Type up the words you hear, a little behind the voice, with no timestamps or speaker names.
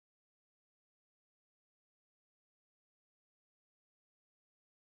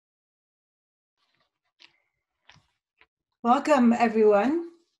Welcome, everyone.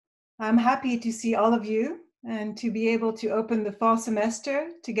 I'm happy to see all of you and to be able to open the fall semester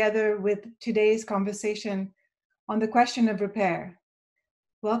together with today's conversation on the question of repair.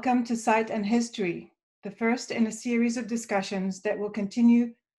 Welcome to Site and History, the first in a series of discussions that will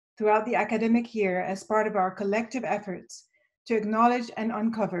continue throughout the academic year as part of our collective efforts to acknowledge and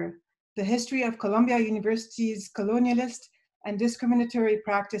uncover the history of Columbia University's colonialist and discriminatory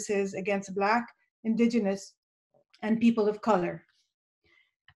practices against Black, Indigenous, and people of color.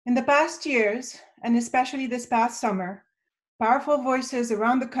 In the past years, and especially this past summer, powerful voices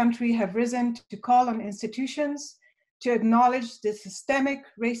around the country have risen to call on institutions to acknowledge the systemic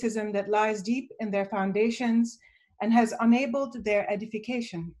racism that lies deep in their foundations and has enabled their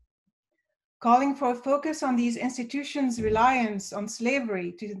edification. Calling for a focus on these institutions' reliance on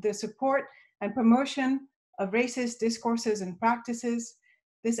slavery to the support and promotion of racist discourses and practices,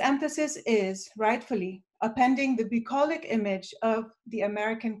 this emphasis is, rightfully, appending the bucolic image of the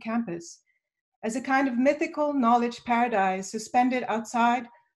American campus as a kind of mythical knowledge paradise suspended outside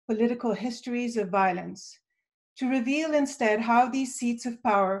political histories of violence, to reveal instead how these seats of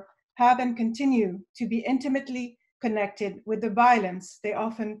power have and continue to be intimately connected with the violence they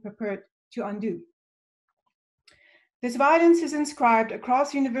often purport to undo. This violence is inscribed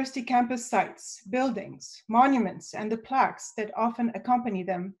across university campus sites, buildings, monuments, and the plaques that often accompany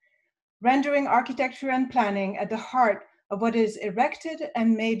them, rendering architecture and planning at the heart of what is erected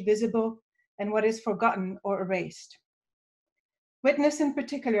and made visible and what is forgotten or erased. Witness in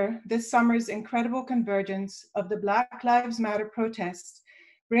particular this summer's incredible convergence of the Black Lives Matter protests,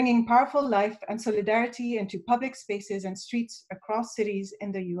 bringing powerful life and solidarity into public spaces and streets across cities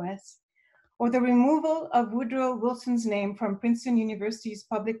in the US, or the removal of Woodrow Wilson's name from Princeton University's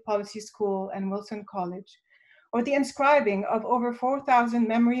Public Policy School and Wilson College, or the inscribing of over 4,000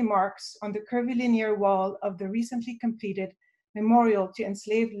 memory marks on the curvilinear wall of the recently completed Memorial to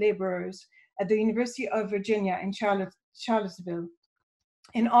Enslaved Laborers at the University of Virginia in Charlottesville,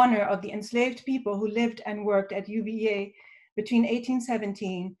 in honor of the enslaved people who lived and worked at UVA between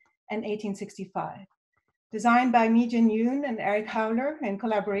 1817 and 1865. Designed by Mi Jin Yoon and Eric Howler in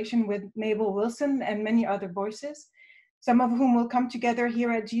collaboration with Mabel Wilson and many other voices, some of whom will come together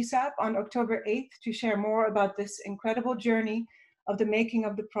here at GSAPP on October 8th to share more about this incredible journey of the making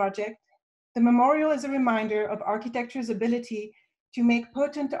of the project. The memorial is a reminder of architecture's ability to make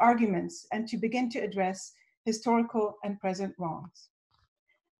potent arguments and to begin to address historical and present wrongs.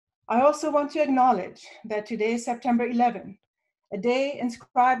 I also want to acknowledge that today is September 11th, a day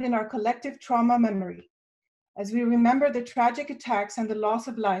inscribed in our collective trauma memory. As we remember the tragic attacks and the loss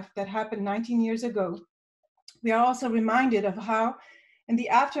of life that happened 19 years ago, we are also reminded of how, in the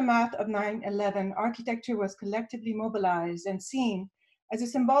aftermath of 9/11, architecture was collectively mobilized and seen as a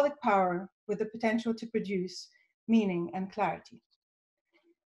symbolic power with the potential to produce meaning and clarity.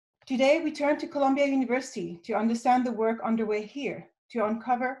 Today, we turn to Columbia University to understand the work underway here, to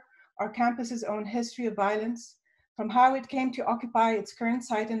uncover our campus's own history of violence, from how it came to occupy its current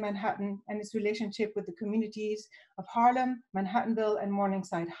site in Manhattan and its relationship with the communities of Harlem, Manhattanville, and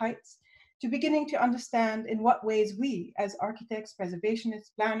Morningside Heights, to beginning to understand in what ways we, as architects,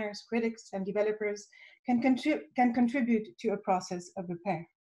 preservationists, planners, critics, and developers, can contribute to a process of repair.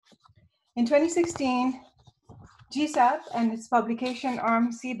 In 2016, GSAPP and its publication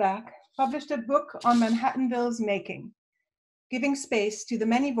arm, CBAC, published a book on Manhattanville's making, giving space to the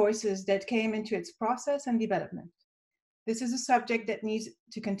many voices that came into its process and development. This is a subject that needs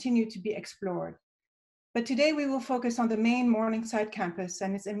to continue to be explored. But today we will focus on the main Morningside campus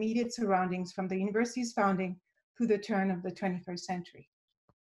and its immediate surroundings from the university's founding through the turn of the 21st century.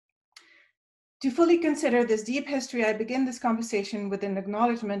 To fully consider this deep history, I begin this conversation with an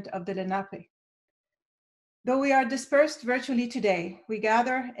acknowledgement of the Lenape. Though we are dispersed virtually today, we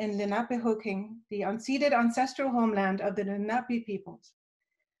gather in Lenapehoking, the unceded ancestral homeland of the Lenape peoples.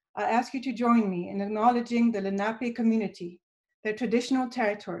 I ask you to join me in acknowledging the Lenape community, their traditional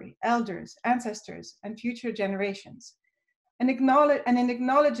territory, elders, ancestors, and future generations, and in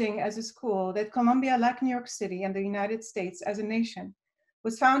acknowledging as a school that Columbia, like New York City and the United States as a nation,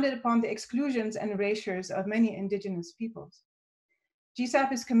 was founded upon the exclusions and erasures of many indigenous peoples.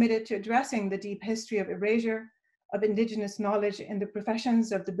 GSAPP is committed to addressing the deep history of erasure of indigenous knowledge in the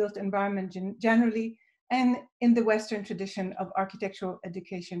professions of the built environment generally, and in the Western tradition of architectural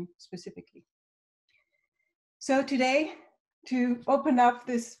education specifically. So today, to open up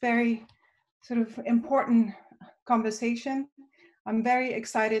this very sort of important conversation, I'm very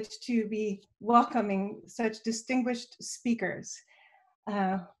excited to be welcoming such distinguished speakers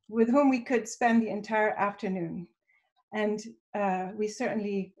with whom we could spend the entire afternoon. And we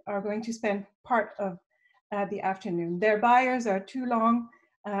certainly are going to spend part of the afternoon. Their bios are too long,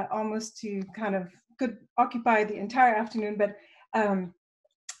 almost to kind of could occupy the entire afternoon, but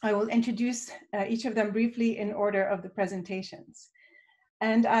I will introduce each of them briefly in order of the presentations.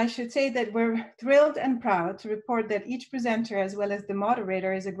 And I should say that we're thrilled and proud to report that each presenter, as well as the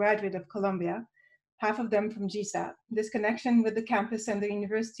moderator, is a graduate of Columbia, half of them from GSAPP. This connection with the campus and the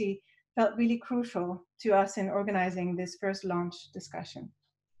university felt really crucial to us in organizing this first launch discussion.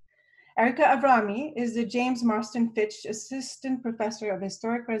 Erica Avrami is the James Marston Fitch Assistant Professor of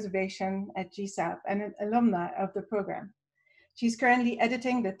Historic Preservation at GSAPP and an alumna of the program. She's currently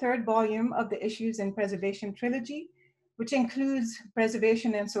editing the third volume of the Issues in Preservation trilogy, which includes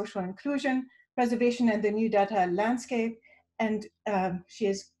preservation and social inclusion, preservation and the new data landscape, and she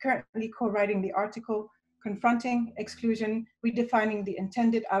is currently co-writing the article, Confronting Exclusion, Redefining the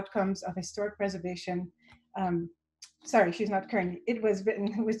Intended Outcomes of Historic Preservation. Sorry, she's not currently, it was written,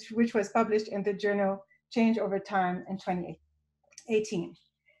 which was published in the journal Change Over Time in 2018.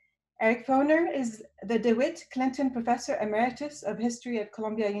 Eric Foner is the DeWitt Clinton Professor Emeritus of History at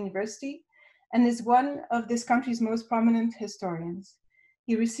Columbia University and is one of this country's most prominent historians.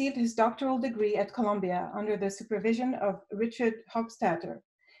 He received his doctoral degree at Columbia under the supervision of Richard Hofstadter.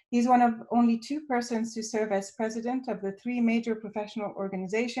 He's one of only 2 persons to serve as president of the 3 major professional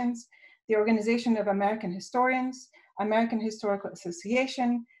organizations, the Organization of American Historians, American Historical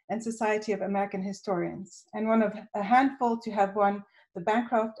Association, and Society of American Historians, and one of a handful to have won the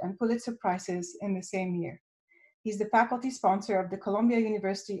Bancroft and Pulitzer Prizes in the same year. He's the faculty sponsor of the Columbia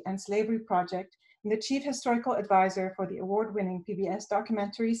University and Slavery Project and the chief historical advisor for the award-winning PBS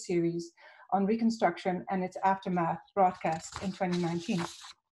documentary series on Reconstruction and its aftermath, broadcast in 2019.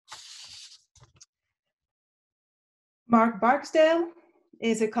 Mark Barksdale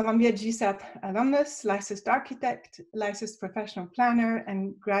is a Columbia GSAPP alumnus, licensed architect, licensed professional planner,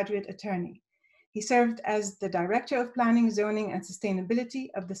 and graduate attorney. He served as the Director of Planning, Zoning, and Sustainability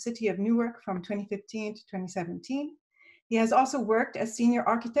of the City of Newark from 2015 to 2017. He has also worked as senior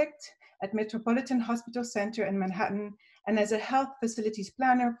architect at Metropolitan Hospital Center in Manhattan and as a health facilities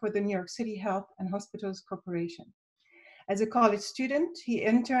planner for the New York City Health and Hospitals Corporation. As a college student, he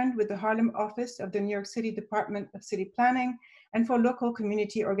interned with the Harlem office of the New York City Department of City Planning and for local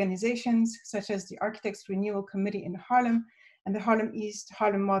community organizations such as the Architects Renewal Committee in Harlem and the Harlem East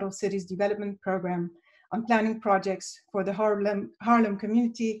Harlem Model Cities Development Program on planning projects for the Harlem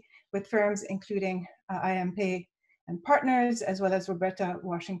community with firms including IMP and Partners, as well as Roberta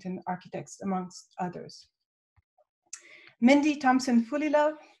Washington Architects, amongst others. Mindy Thompson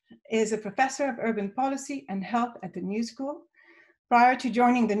Fullilove is a professor of urban policy and health at the New School. Prior to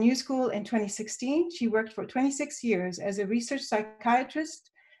joining the New School in 2016, she worked for 26 years as a research psychiatrist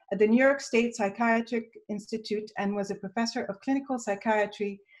at the New York State Psychiatric Institute and was a professor of clinical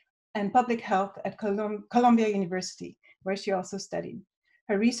psychiatry and public health at Columbia University, where she also studied.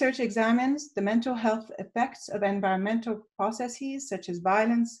 Her research examines the mental health effects of environmental processes such as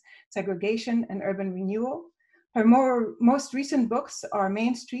violence, segregation, and urban renewal. Her most recent books are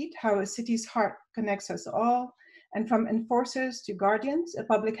Main Street, How a City's Heart Connects Us All, and From Enforcers to Guardians, a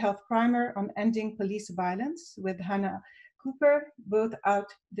public health primer on ending police violence with Hannah Cooper, both out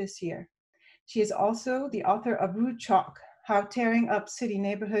this year. She is also the author of Rude Chalk, How Tearing Up City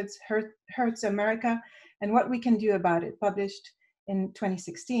Neighborhoods Hurts America and What We Can Do About It, published in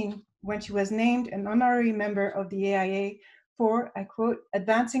 2016, when she was named an honorary member of the AIA for, I quote,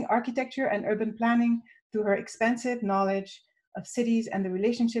 advancing architecture and urban planning through her expansive knowledge of cities and the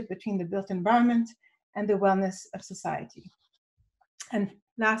relationship between the built environment and the wellness of society. And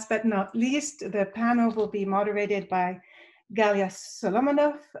last but not least, the panel will be moderated by Galia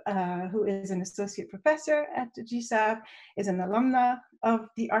Solomonoff, who is an associate professor at GSAPP, is an alumna of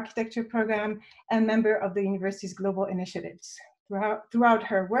the architecture program and member of the university's global initiatives. Throughout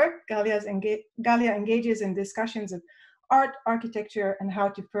her work, Galia engages in discussions of art, architecture, and how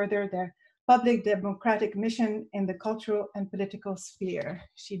to further their public democratic mission in the cultural and political sphere.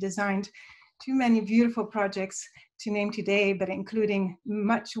 She designed too many beautiful projects to name today, but including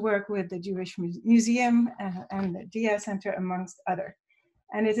much work with the Jewish Museum and the Dia Center, amongst others.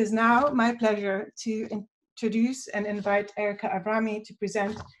 And it is now my pleasure to introduce and invite Erica Avrami to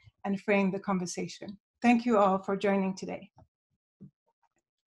present and frame the conversation. Thank you all for joining today.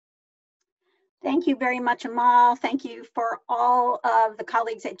 Thank you very much, Amal. Thank you for all of the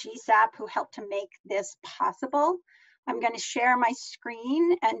colleagues at GSAPP who helped to make this possible. I'm going to share my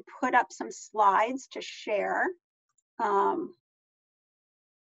screen and put up some slides to share so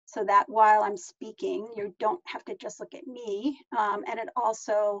that while I'm speaking, you don't have to just look at me. And it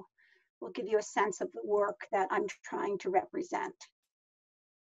also will give you a sense of the work that I'm trying to represent.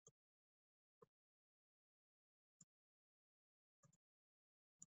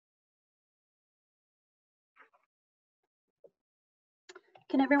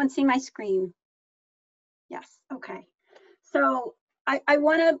 Can everyone see my screen? Yes, okay. So I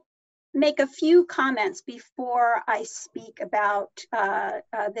want to make a few comments before I speak about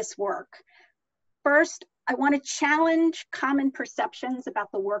this work. First, I want to challenge common perceptions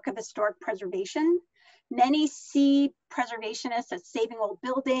about the work of historic preservation. Many see preservationists as saving old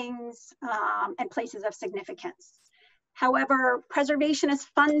buildings and places of significance. However, preservation is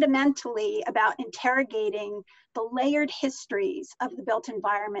fundamentally about interrogating the layered histories of the built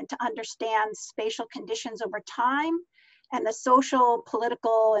environment to understand spatial conditions over time and the social,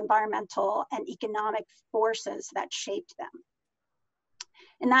 political, environmental, and economic forces that shaped them.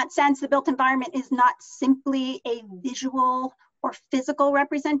 In that sense, the built environment is not simply a visual or physical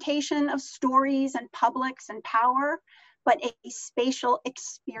representation of stories and publics and power, but a spatial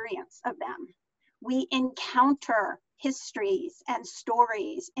experience of them. We encounter histories and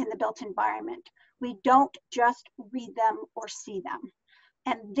stories in the built environment. We don't just read them or see them.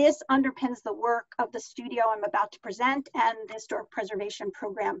 And this underpins the work of the studio I'm about to present and the historic preservation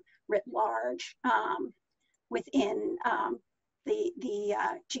program writ large within the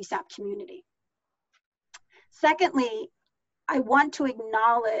GSAPP community. Secondly, I want to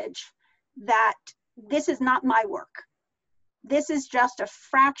acknowledge that this is not my work. This is just a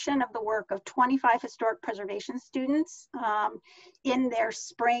fraction of the work of 25 historic preservation students in their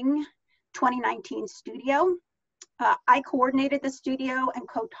spring 2019 studio. I coordinated the studio and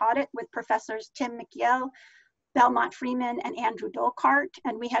co-taught it with professors Tim McYell, Belmont Freeman, and Andrew Dolkart,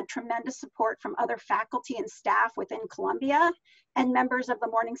 and we had tremendous support from other faculty and staff within Columbia and members of the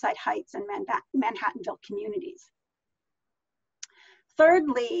Morningside Heights and Manhattanville communities.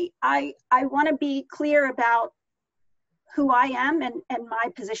 Thirdly, I want to be clear about who I am and my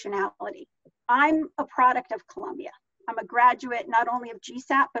positionality. I'm a product of Columbia. I'm a graduate not only of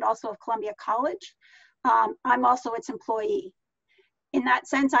GSAPP, but also of Columbia College. I'm also its employee. In that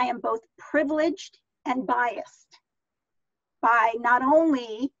sense, I am both privileged and biased by not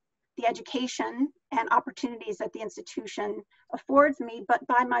only the education and opportunities that the institution affords me, but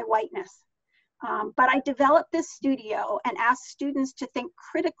by my whiteness. But I developed this studio and asked students to think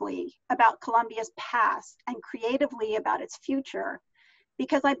critically about Columbia's past and creatively about its future,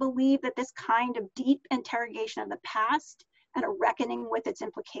 because I believe that this kind of deep interrogation of the past and a reckoning with its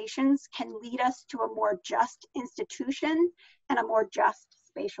implications can lead us to a more just institution and a more just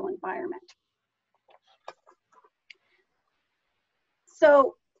spatial environment.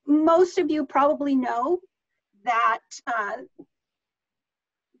 So most of you probably know that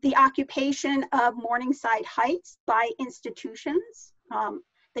the occupation of Morningside Heights by institutions.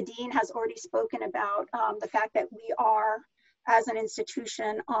 The dean has already spoken about the fact that we are, as an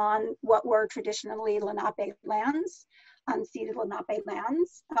institution, on what were traditionally Lenape lands, unceded Lenape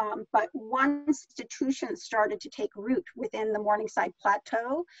lands. But once institutions started to take root within the Morningside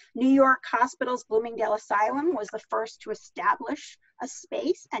Plateau, New York Hospital's Bloomingdale Asylum was the first to establish a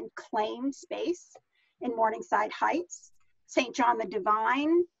space and claim space in Morningside Heights. St. John the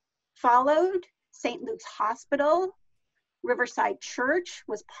Divine followed, St. Luke's Hospital, Riverside Church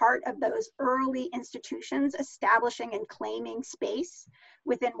was part of those early institutions establishing and claiming space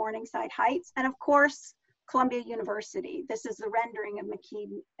within Morningside Heights. And of course, Columbia University. This is the rendering of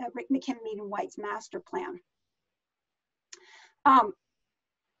McKim-Mead-White's master plan.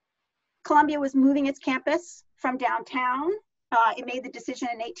 Columbia was moving its campus from downtown. It made the decision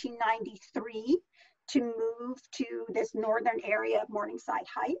in 1893 to move to this northern area of Morningside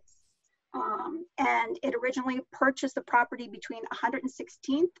Heights. And it originally purchased the property between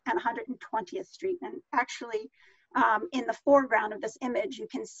 116th and 120th Street. And actually, in the foreground of this image, you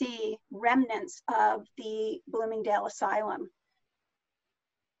can see remnants of the Bloomingdale Asylum.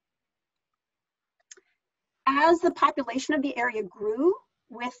 As the population of the area grew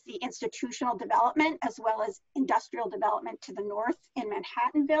with the institutional development as well as industrial development to the north in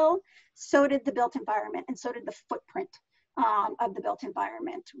Manhattanville, so did the built environment and so did the footprint of the built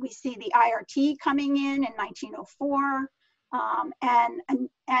environment. We see the IRT coming in 1904,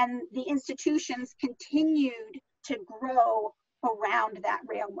 and the institutions continued to grow around that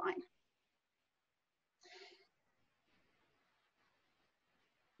rail line.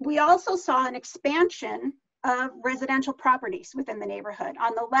 We also saw an expansion of residential properties within the neighborhood.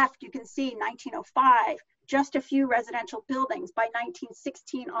 On the left, you can see 1905, just a few residential buildings. By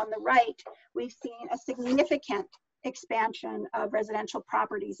 1916 on the right, we've seen a significant expansion of residential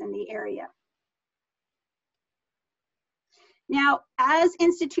properties in the area. Now, as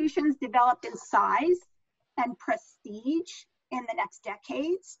institutions developed in size and prestige in the next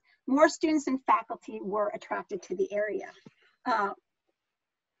decades, more students and faculty were attracted to the area.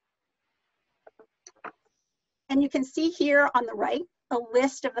 And you can see here on the right, a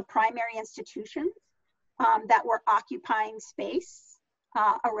list of the primary institutions that were occupying space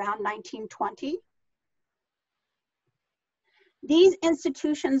around 1920. These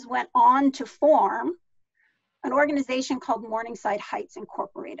institutions went on to form an organization called Morningside Heights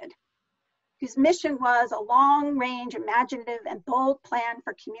Incorporated, whose mission was a long-range, imaginative, and bold plan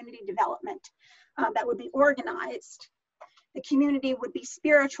for community development that would be organized. The community would be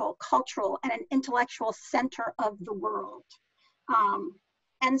spiritual, cultural, and an intellectual center of the world.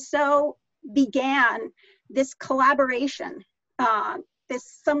 And so began this collaboration,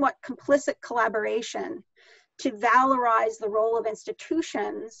 this somewhat complicit collaboration to valorize the role of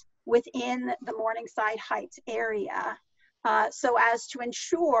institutions within the Morningside Heights area, so as to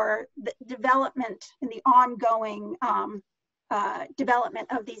ensure the development and the ongoing development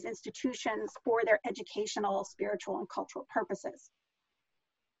of these institutions for their educational, spiritual, and cultural purposes.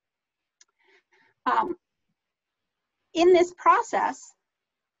 In this process,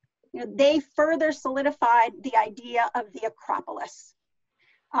 they further solidified the idea of the Acropolis.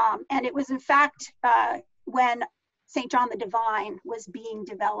 And it was in fact when St. John the Divine was being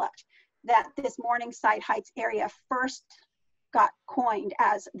developed that this Morningside Heights area first got coined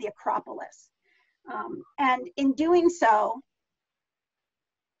as the Acropolis. And in doing so,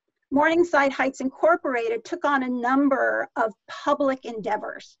 Morningside Heights Incorporated took on a number of public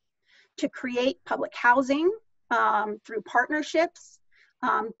endeavors to create public housing through partnerships,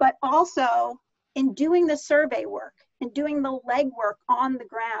 but also in doing the survey work and doing the legwork on the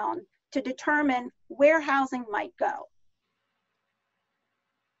ground to determine where housing might go.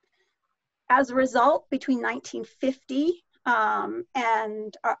 As a result, between 1950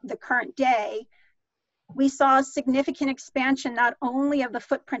 and the current day, we saw a significant expansion not only of the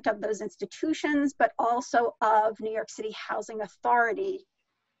footprint of those institutions, but also of New York City Housing Authority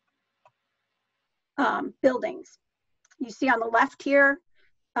buildings. You see on the left here,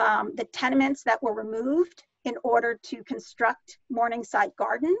 the tenements that were removed in order to construct Morningside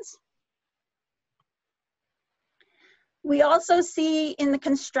Gardens. We also see in the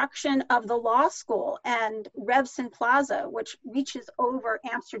construction of the law school and Revson Plaza, which reaches over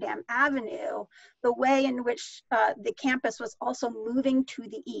Amsterdam Avenue, the way in which the campus was also moving to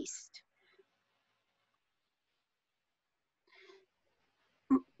the east.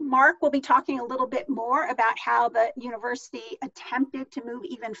 Mark will be talking a little bit more about how the university attempted to move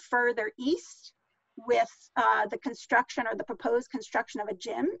even further east with the construction or the proposed construction of a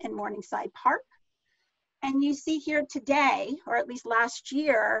gym in Morningside Park. And you see here today, or at least last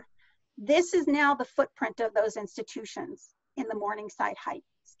year, this is now the footprint of those institutions in the Morningside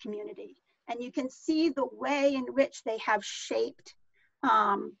Heights community. And you can see the way in which they have shaped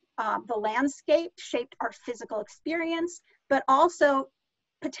the landscape, shaped our physical experience, but also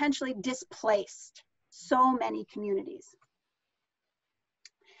potentially displaced so many communities.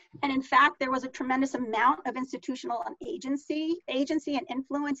 And in fact, there was a tremendous amount of institutional agency and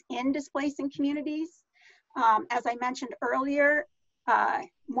influence in displacing communities. As I mentioned earlier,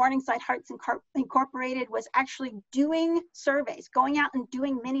 Morningside Heights Incorporated was actually doing surveys, going out and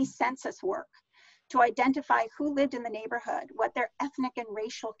doing mini census work to identify who lived in the neighborhood, what their ethnic and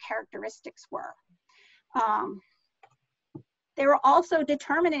racial characteristics were. They were also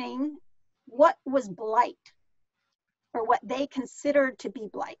determining what was blight, or what they considered to be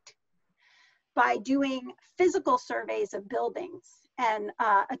blight, by doing physical surveys of buildings and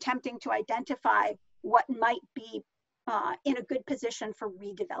attempting to identify what might be in a good position for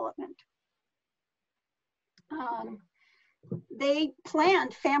redevelopment. They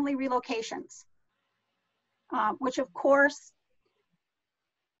planned family relocations, which of course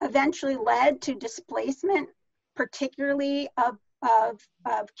eventually led to displacement, particularly of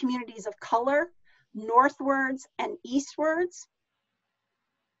communities of color, northwards and eastwards.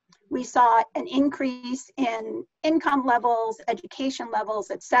 We saw an increase in income levels, education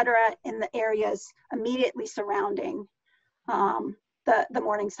levels, et cetera, in the areas immediately surrounding the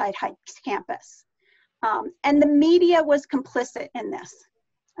Morningside Heights campus. And the media was complicit in this.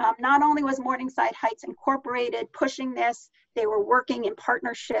 Not only was Morningside Heights Incorporated pushing this, they were working in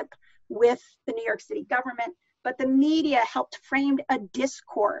partnership with the New York City government, but the media helped frame a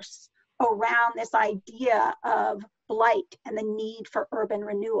discourse around this idea of blight and the need for urban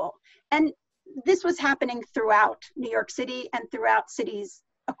renewal. And this was happening throughout New York City and throughout cities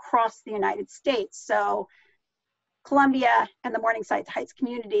across the United States. So Columbia and the Morningside Heights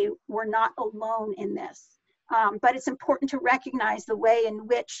community were not alone in this. But it's important to recognize the way in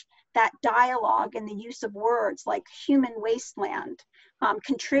which that dialogue and the use of words like human wasteland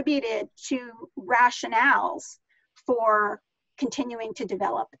contributed to rationales for continuing to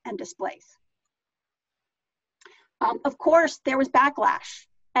develop and displace. Of course, there was backlash,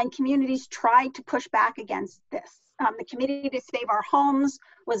 and communities tried to push back against this. The Committee to Save Our Homes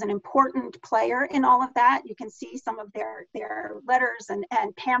was an important player in all of that. You can see some of their letters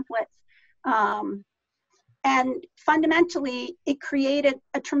and pamphlets. And fundamentally, it created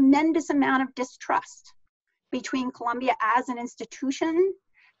a tremendous amount of distrust between Columbia as an institution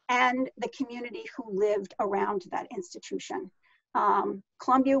and the community who lived around that institution.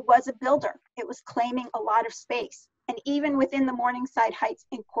 Columbia was a builder. It was claiming a lot of space. And even within the Morningside Heights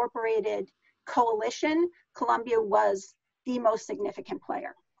Incorporated coalition, Columbia was the most significant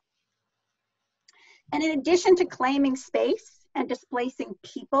player. And in addition to claiming space and displacing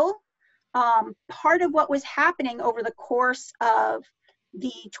people, part of what was happening over the course of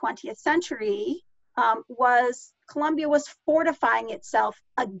the 20th century was Columbia was fortifying itself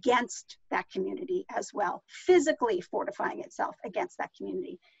against that community as well, physically fortifying itself against that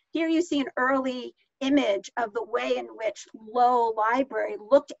community. Here you see an early image of the way in which Low Library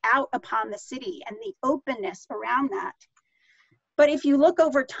looked out upon the city and the openness around that. But if you look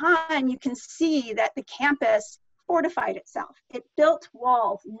over time, you can see that the campus fortified itself. It built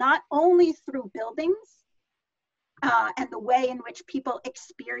walls, not only through buildings and the way in which people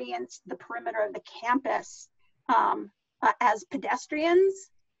experienced the perimeter of the campus as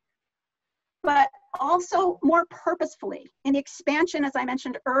pedestrians, but also more purposefully in the expansion, as I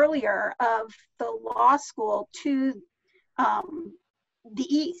mentioned earlier, of the law school to the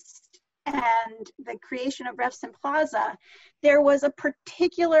east and the creation of Revson Plaza. There was a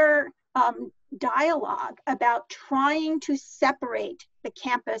particular dialogue about trying to separate the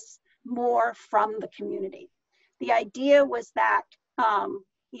campus more from the community. The idea was that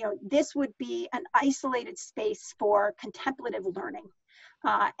this would be an isolated space for contemplative learning.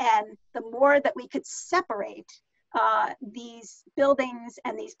 And the more that we could separate these buildings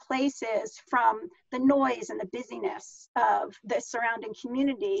and these places from the noise and the busyness of the surrounding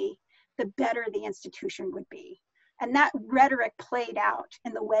community, the better the institution would be. And that rhetoric played out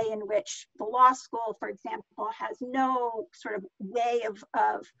in the way in which the law school, for example, has no sort of way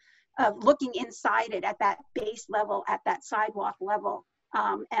of looking inside it at that base level, at that sidewalk level.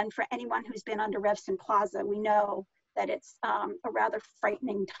 And for anyone who's been under Revson Plaza, we know that it's a rather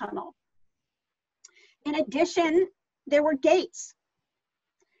frightening tunnel. In addition, there were gates.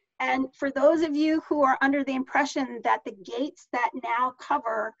 And for those of you who are under the impression that the gates that now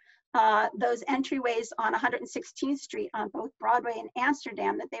cover those entryways on 116th Street on both Broadway and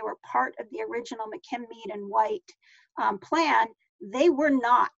Amsterdam, that they were part of the original McKim, Mead, and White plan, they were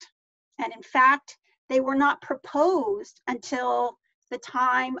not. And in fact, they were not proposed until the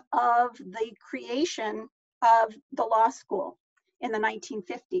time of the creation of the law school in the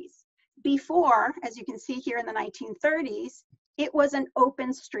 1950s. Before, as you can see here in the 1930s, it was an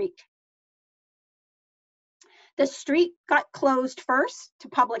open street. The street got closed first to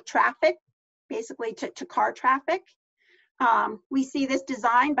public traffic, basically to car traffic. We see this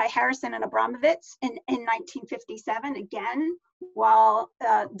design by Harrison and Abramovitz in 1957, again, while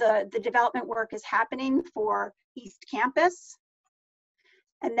the development work is happening for East Campus.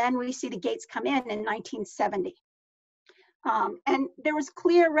 And then we see the gates come in 1970. And there was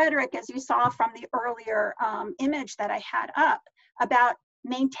clear rhetoric, as you saw from the earlier image that I had up, about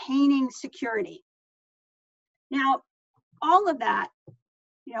maintaining security. Now, all of that,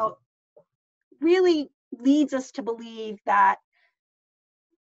 really leads us to believe that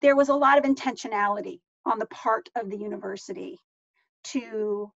there was a lot of intentionality on the part of the university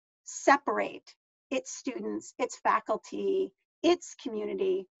to separate its students, its faculty, its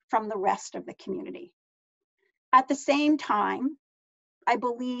community from the rest of the community. At the same time, I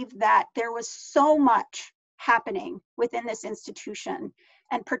believe that there was so much happening within this institution,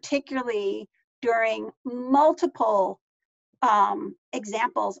 and particularly during multiple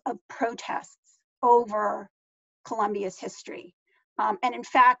examples of protests over Columbia's history. And in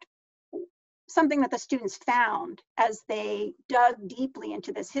fact, something that the students found as they dug deeply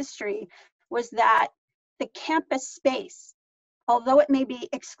into this history was that the campus space, although it may be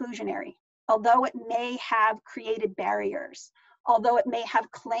exclusionary, although it may have created barriers, although it may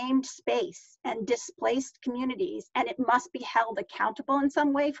have claimed space and displaced communities, and it must be held accountable in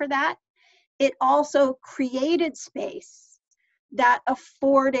some way for that, it also created space that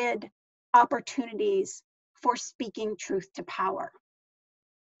afforded opportunities for speaking truth to power.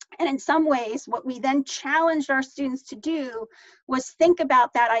 And in some ways, what we then challenged our students to do was think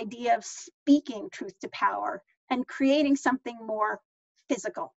about that idea of speaking truth to power and creating something more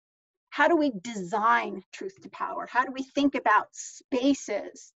physical. How do we design truth to power? How do we think about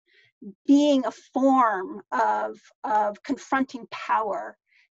spaces being a form of confronting power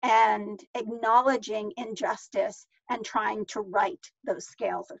and acknowledging injustice and trying to right those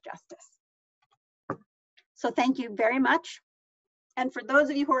scales of justice. So thank you very much. And for those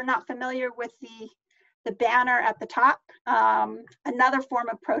of you who are not familiar with the banner at the top, another form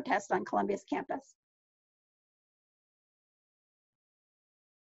of protest on Columbia's campus.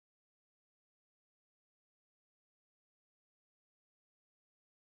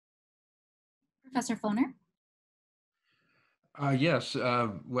 Professor Foner? Yes, I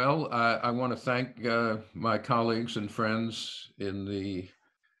want to thank my colleagues and friends in the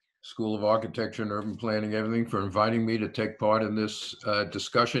School of Architecture and Urban Planning, everything, for inviting me to take part in this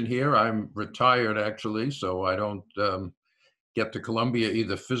discussion here. I'm retired, actually, so I don't get to Columbia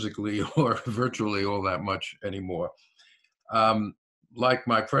either physically or virtually all that much anymore. Like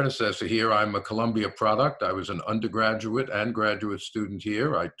my predecessor here, I'm a Columbia product. I was an undergraduate and graduate student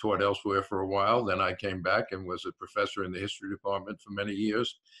here. I taught elsewhere for a while. Then I came back and was a professor in the history department for many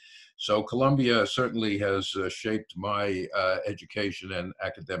years. So Columbia certainly has shaped my education and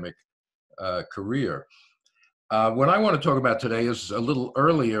academic career. What I want to talk about today is a little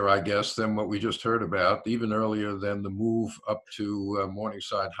earlier, I guess, than what we just heard about, even earlier than the move up to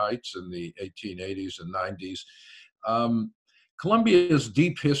Morningside Heights in the 1880s and 90s. Columbia's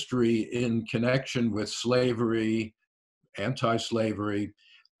deep history in connection with slavery, anti-slavery,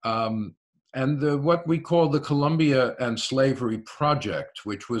 and what we call the Columbia and Slavery Project,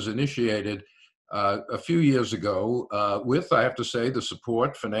 which was initiated a few years ago with, I have to say, the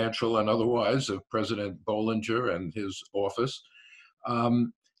support, financial and otherwise, of President Bollinger and his office.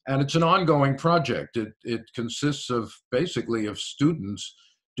 And it's an ongoing project. It consists of basically of students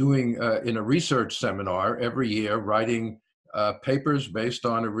doing in a research seminar every year, writing papers based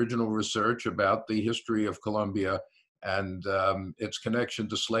on original research about the history of Columbia and its connection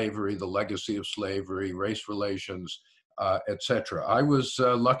to slavery, the legacy of slavery, race relations, etc. I was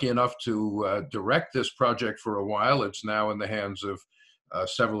lucky enough to direct this project for a while. It's now in the hands of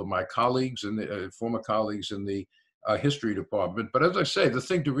several of my colleagues and former colleagues in the history department. But as I say, the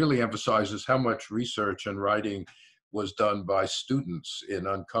thing to really emphasize is how much research and writing was done by students in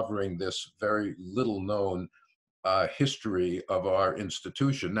uncovering this very little known history of our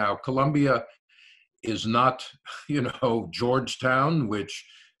institution. Now, Columbia is not, Georgetown, which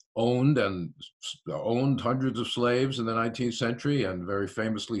owned hundreds of slaves in the 19th century and very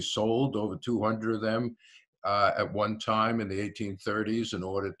famously sold over 200 of them at one time in the 1830s in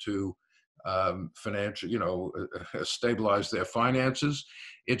order to stabilize their finances.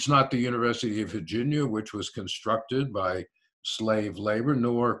 It's not the University of Virginia, which was constructed by slave labor,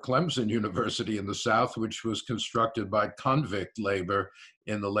 nor Clemson University in the South, which was constructed by convict labor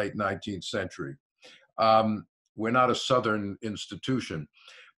in the late 19th century. We're not a Southern institution.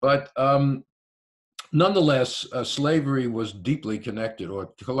 But nonetheless, slavery was deeply connected,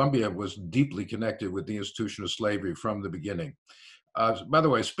 or Columbia was deeply connected with the institution of slavery from the beginning. By the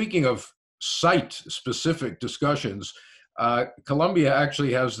way, speaking of site-specific discussions, Columbia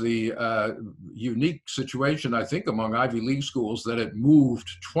actually has the unique situation, I think, among Ivy League schools that it moved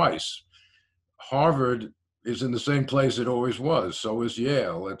twice. Harvard is in the same place it always was, so is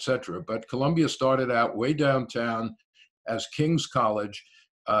Yale, etc. But Columbia started out way downtown as King's College,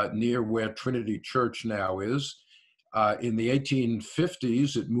 near where Trinity Church now is. In the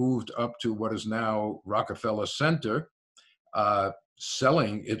 1850s, it moved up to what is now Rockefeller Center,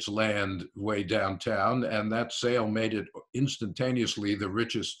 selling its land way downtown, and that sale made it instantaneously the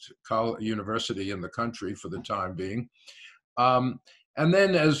richest university in the country for the time being. And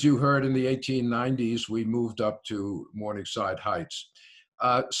then, as you heard, in the 1890s, we moved up to Morningside Heights.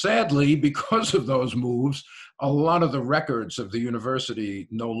 Sadly, because of those moves, a lot of the records of the university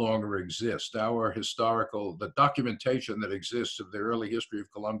no longer exist. The documentation that exists of the early history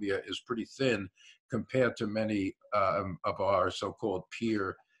of Columbia is pretty thin compared to many of our so-called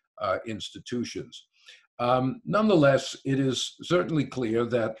peer institutions. Nonetheless, it is certainly clear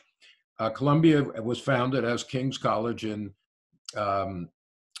that Columbia was founded as King's College in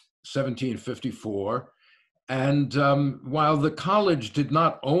 1754. And while the college did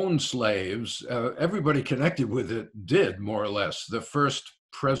not own slaves, everybody connected with it did, more or less. The first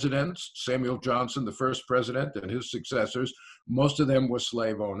presidents, Samuel Johnson, the first president, and his successors, most of them were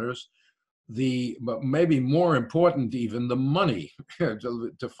slave owners. But maybe more important even, the money,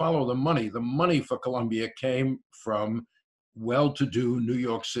 to follow the money for Columbia came from well-to-do New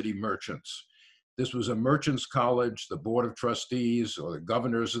York City merchants. This was a merchants' college. The board of trustees, or the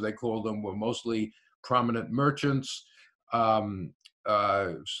governors as they called them, were mostly prominent merchants. Some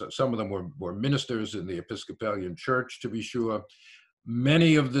of them were ministers in the Episcopalian Church, to be sure.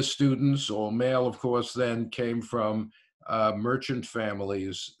 Many of the students, all male of course, then came from merchant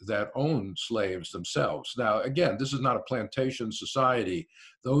families that owned slaves themselves. Now, again, this is not a plantation society.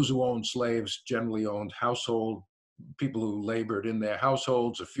 Those who owned slaves generally owned household, people who labored in their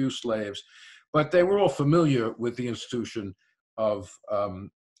households, a few slaves, but they were all familiar with the institution of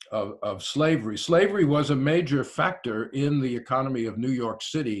slavery. Slavery was a major factor in the economy of New York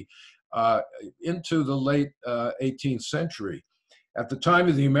City into the late 18th century. At the time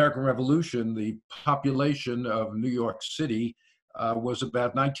of the American Revolution, the population of New York City was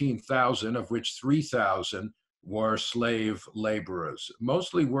about 19,000, of which 3,000 were slave laborers,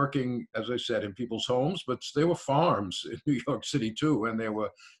 mostly working, as I said, in people's homes, but there were farms in New York City too, and there were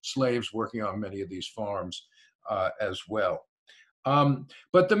slaves working on many of these farms as well.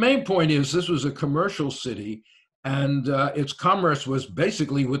 But the main point is this was a commercial city, and its commerce was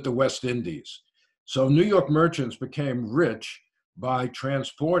basically with the West Indies. So New York merchants became rich by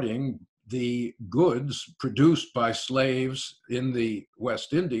transporting the goods produced by slaves in the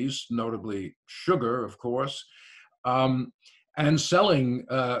West Indies, notably sugar, of course, and selling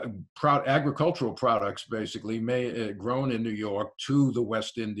agricultural products, basically, grown in New York to the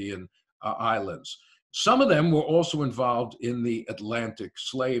West Indian islands. Some of them were also involved in the Atlantic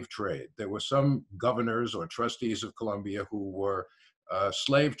slave trade. There were some governors or trustees of Columbia who were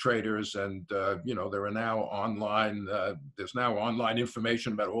slave traders, and there are now online. There's now online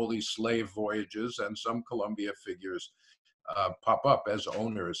information about all these slave voyages, and some Columbia figures pop up as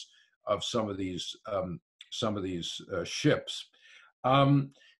owners of some of these ships.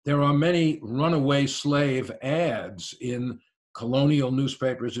 There are many runaway slave ads in colonial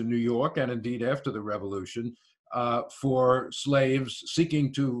newspapers in New York, and indeed after the Revolution, for slaves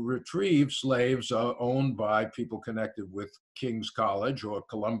seeking to retrieve slaves owned by people connected with King's College, or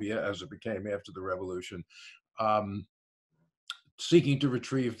Columbia as it became after the Revolution, seeking to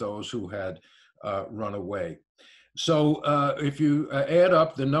retrieve those who had run away. So if you add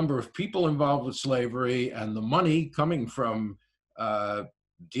up the number of people involved with slavery and the money coming from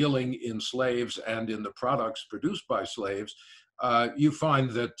dealing in slaves and in the products produced by slaves, you find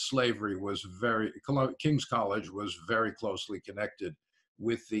that slavery was King's College was very closely connected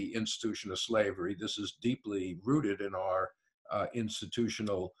with the institution of slavery. This is deeply rooted in our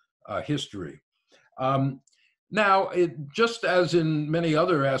institutional history. Now, just as in many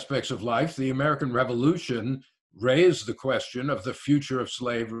other aspects of life, the American Revolution raised the question of the future of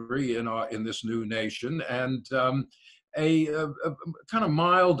slavery in this new nation, and a kind of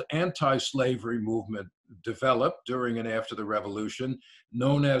mild anti-slavery movement developed during and after the Revolution,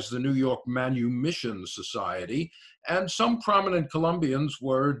 known as the New York Manumission Society, and some prominent Columbians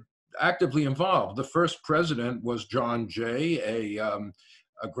were actively involved. The first president was John Jay, a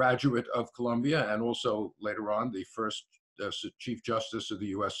graduate of Columbia, and also later on the first Chief Justice of the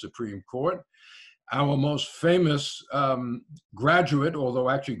U.S. Supreme Court. Our most famous graduate, although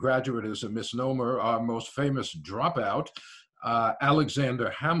actually graduate is a misnomer, our most famous dropout, Alexander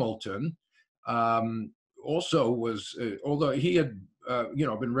Hamilton, also was, although he had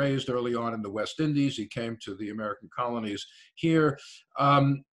been raised early on in the West Indies, he came to the American colonies here.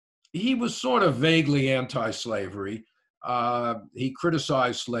 He was sort of vaguely anti-slavery. He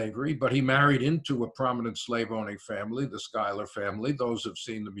criticized slavery, but he married into a prominent slave-owning family, the Schuyler family. Those who've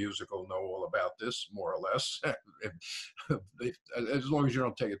seen the musical know all about this, more or less, as long as you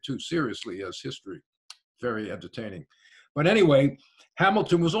don't take it too seriously as history. Very entertaining. But anyway,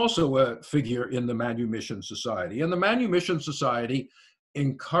 Hamilton was also a figure in the Manumission Society, and the Manumission Society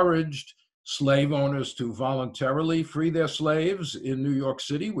encouraged slave owners to voluntarily free their slaves in New York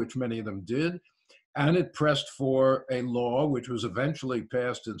City, which many of them did. And it pressed for a law, which was eventually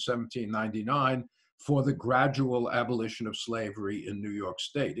passed in 1799, for the gradual abolition of slavery in New York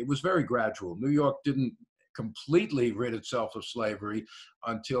State. It was very gradual. New York didn't completely rid itself of slavery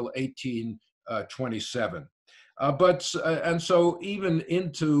until 1827. And so even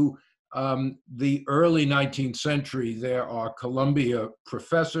into the early 19th century, there are Columbia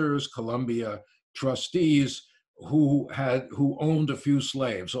professors, Columbia trustees, who owned a few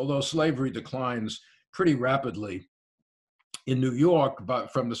slaves, although slavery declines pretty rapidly in New York,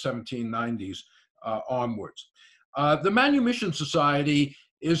 but from the 1790s onwards. The Manumission Society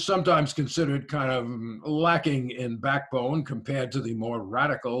is sometimes considered kind of lacking in backbone compared to the more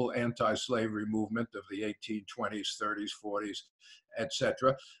radical anti-slavery movement of the 1820s, 30s, 40s,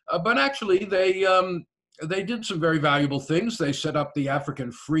 etc. But actually, they did some very valuable things. They set up the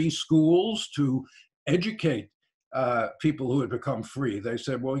African free schools to educate people who had become free. They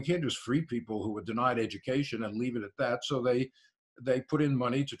said, well, you can't just free people who were denied education and leave it at that. So they put in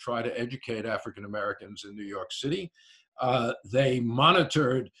money to try to educate African Americans in New York City. They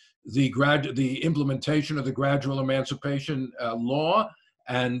monitored the implementation of the gradual emancipation law,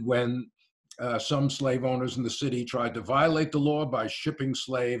 and when some slave owners in the city tried to violate the law by shipping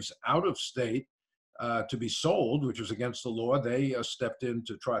slaves out of state to be sold, which was against the law, they stepped in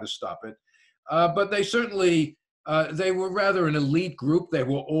to try to stop it. But they certainly, they were rather an elite group. They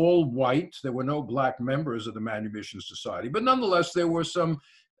were all white. There were no black members of the Manumission Society. But nonetheless, there were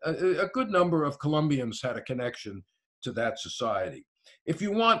a good number of Colombians had a connection to that society. If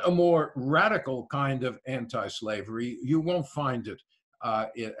you want a more radical kind of anti-slavery, you won't find it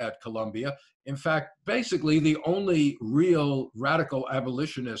at Columbia. In fact, basically the only real radical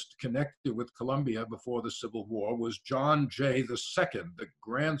abolitionist connected with Columbia before the Civil War was John Jay II, the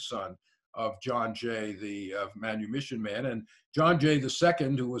grandson of John Jay, the manumission man. And John Jay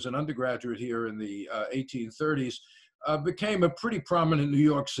II, who was an undergraduate here in the 1830s, became a pretty prominent New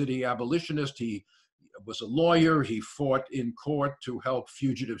York City abolitionist. He was a lawyer. He fought in court to help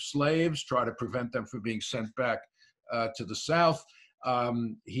fugitive slaves, try to prevent them from being sent back to the South.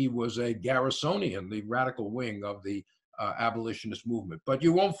 He was a Garrisonian, the radical wing of the abolitionist movement. But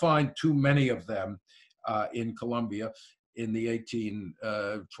you won't find too many of them in Columbia in the 1820s,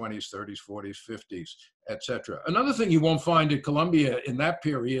 30s, 40s, 50s, etc. Another thing you won't find at Columbia in that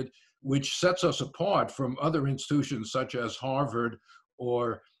period, which sets us apart from other institutions such as Harvard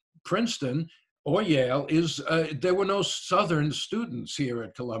or Princeton or Yale, is there were no Southern students here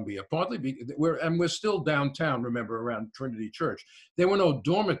at Columbia, partly we're still downtown, remember, around Trinity Church. There were no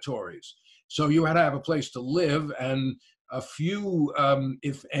dormitories. So you had to have a place to live, and a few,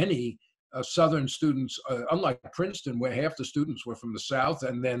 if any, Southern students, unlike Princeton, where half the students were from the South,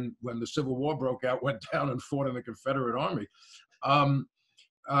 and then when the Civil War broke out, went down and fought in the Confederate Army.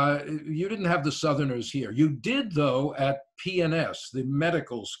 You didn't have the Southerners here. You did, though, at PNS, the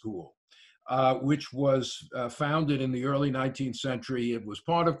medical school, which was founded in the early 19th century. It was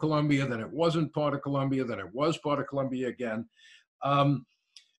part of Columbia, then it wasn't part of Columbia, then it was part of Columbia again.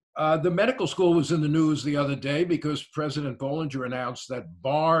 The medical school was in the news the other day because President Bollinger announced that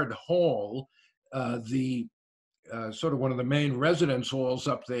Bard Hall, sort of one of the main residence halls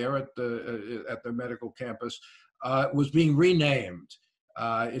up there at the medical campus, was being renamed.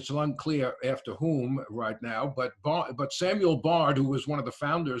 It's unclear after whom right now, but Samuel Bard, who was one of the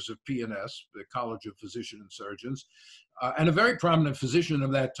founders of PNS, the College of Physicians and Surgeons, and a very prominent physician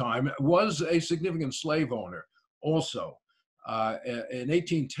of that time, was a significant slave owner also. In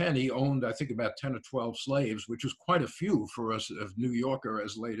 1810, he owned, I think, about 10 or 12 slaves, which was quite a few for us of New Yorker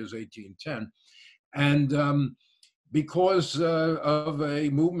as late as 1810. And because of a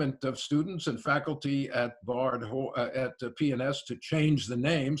movement of students and faculty at Bard at PNS to change the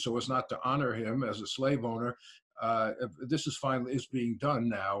name so as not to honor him as a slave owner, this is finally being done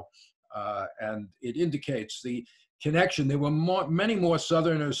now, and it indicates the connection. There were many more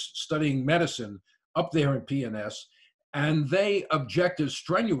Southerners studying medicine up there in PNS, and they objected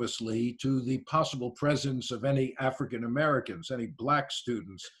strenuously to the possible presence of any African Americans, any black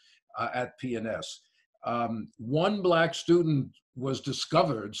students at PNS. One black student was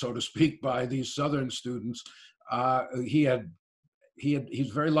discovered, so to speak, by these Southern students. He's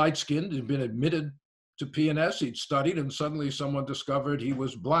very light-skinned, had been admitted to PNS, he'd studied, and suddenly someone discovered he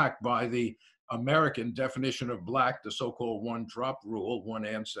was black by the American definition of black, the so-called one-drop rule, one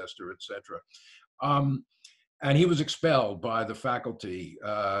ancestor, etc. And he was expelled by the faculty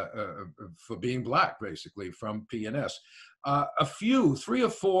for being black, basically, from PNS. Three or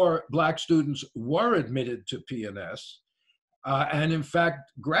four black students were admitted to PNS, and in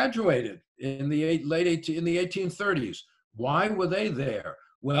fact graduated in the 1830s. Why were they there?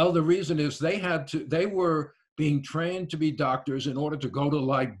 Well, the reason is they were being trained to be doctors in order to go to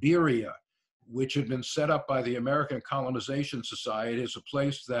Liberia, which had been set up by the American Colonization Society as a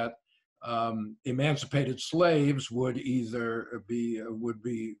place that emancipated slaves would either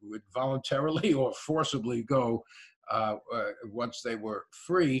would voluntarily or forcibly go once they were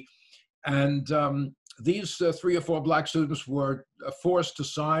free. And these three or four black students were forced to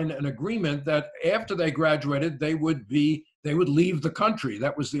sign an agreement that after they graduated, they would leave the country.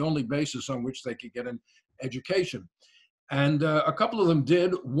 That was the only basis on which they could get an education. And a couple of them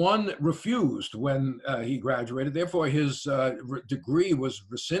did. One refused when he graduated. Therefore, his degree was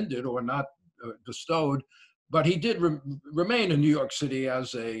rescinded or not bestowed. But he did remain in New York City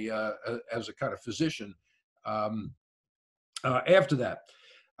as a kind of physician after that.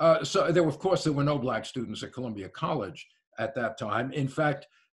 So of course, there were no black students at Columbia College at that time. In fact,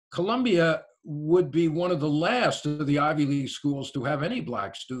 Columbia would be one of the last of the Ivy League schools to have any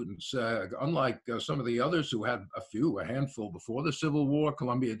black students. Unlike some of the others who had a handful before the Civil War,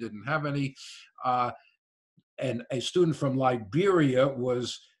 Columbia didn't have any. and a student from Liberia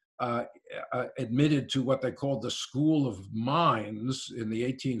was admitted to what they called the School of Mines in the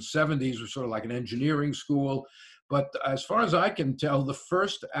 1870s. It was sort of like an engineering school. But as far as I can tell, the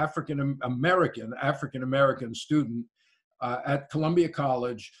first African American student at Columbia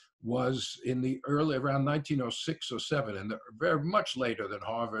College was in the early, around 1906 or 7, and very much later than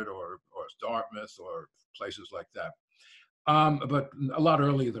Harvard or Dartmouth or places like that. But a lot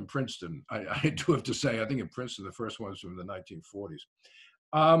earlier than Princeton, I do have to say. I think in Princeton, the first one's from the 1940s.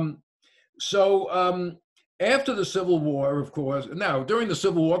 After the Civil War, of course, now during the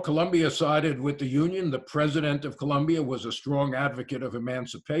Civil War, Columbia sided with the Union. The president of Columbia was a strong advocate of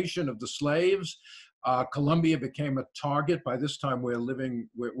emancipation of the slaves. Columbia became a target. By this time,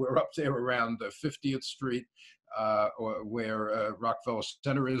 we're up there around 50th Street, or where Rockefeller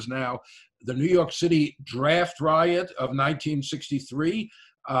Center is now. The New York City draft riot of 1963,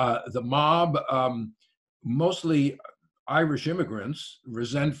 the mob, mostly Irish immigrants,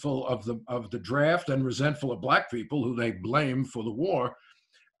 resentful of the draft and resentful of Black people who they blamed for the war,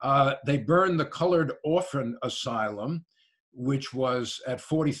 they burned the Colored Orphan Asylum, which was at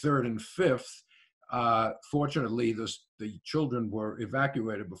 43rd and 5th. Fortunately, the children were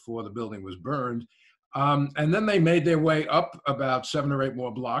evacuated before the building was burned. And then they made their way up about 7 or 8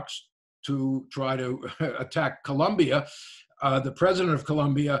 more blocks to try to attack Columbia. The president of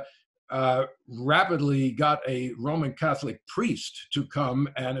Columbia rapidly got a Roman Catholic priest to come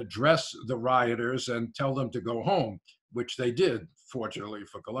and address the rioters and tell them to go home, which they did, fortunately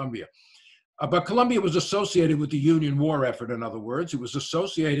for Columbia. But Columbia was associated with the Union war effort, in other words. It was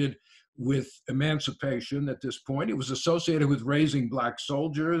associated with emancipation at this point. It was associated with raising Black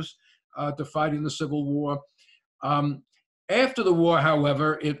soldiers to fight in the Civil War. After the war,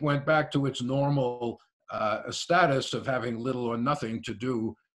 however, it went back to its normal status of having little or nothing to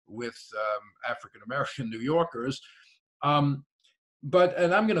do with African-American New Yorkers. And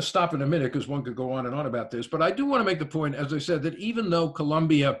I'm going to stop in a minute because one could go on and on about this, but I do want to make the point, as I said, that even though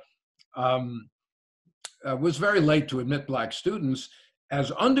Columbia was very late to admit Black students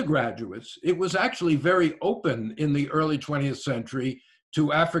as undergraduates, it was actually very open in the early 20th century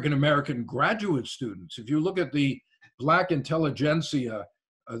to African-American graduate students. If you look at the Black intelligentsia,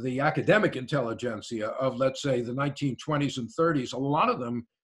 the academic intelligentsia of, let's say, the 1920s and 30s, a lot of them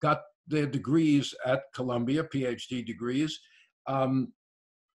got their degrees at Columbia, PhD degrees. And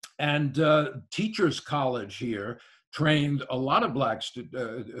Teachers College here trained a lot of Black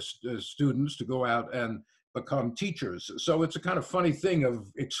students to go out and become teachers. So it's a kind of funny thing of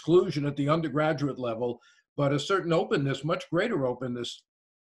exclusion at the undergraduate level, but a certain openness, much greater openness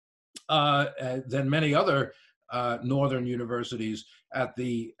than many other northern universities at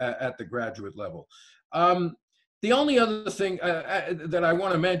the graduate level. The only other thing that I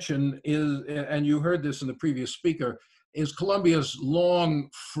want to mention is, and you heard this in the previous speaker, is Columbia's long,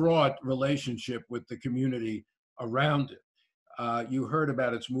 fraught relationship with the community around it. You heard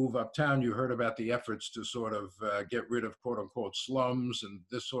about its move uptown. You heard about the efforts to sort of get rid of quote unquote slums and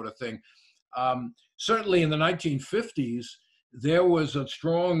this sort of thing. Certainly in the 1950s, there was a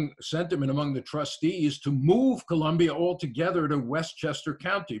strong sentiment among the trustees to move Columbia altogether to Westchester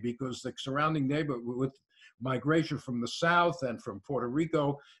County because the surrounding neighborhood, with migration from the South and from Puerto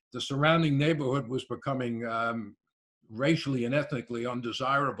Rico, the surrounding neighborhood was becoming racially and ethnically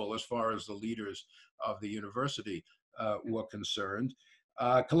undesirable as far as the leaders of the university were concerned.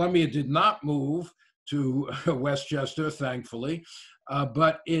 Columbia did not move to Westchester, thankfully,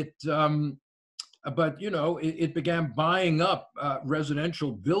 but it began buying up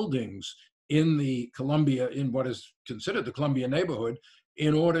residential buildings in the Columbia, in what is considered the Columbia neighborhood,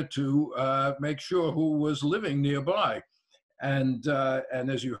 in order to make sure who was living nearby. And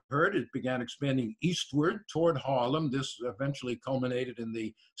as you heard, it began expanding eastward toward Harlem. This eventually culminated in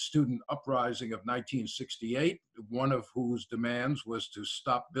the student uprising of 1968, one of whose demands was to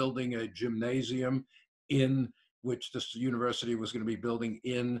stop building a gymnasium in which this university was going to be building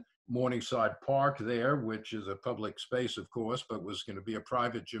in Morningside Park there, which is a public space, of course, but was going to be a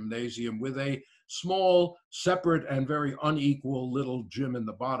private gymnasium with a small, separate, and very unequal little gym in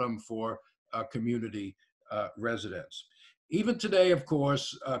the bottom for community residents. Even today, of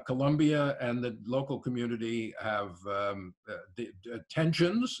course, Columbia and the local community have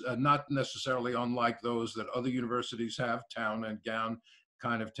tensions, not necessarily unlike those that other universities have, town and gown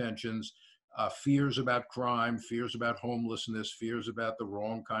kind of tensions, fears about crime, fears about homelessness, fears about the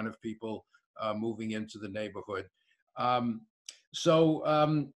wrong kind of people moving into the neighborhood.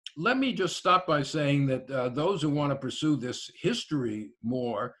 Let me just stop by saying that those who want to pursue this history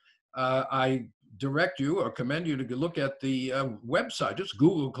more, I direct you or commend you to look at the website. Just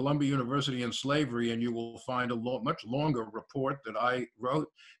Google Columbia University and slavery, and you will find a much longer report that I wrote.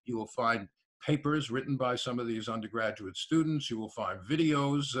 You will find papers written by some of these undergraduate students. You will find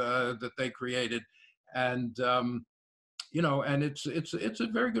videos that they created, and you know, and it's a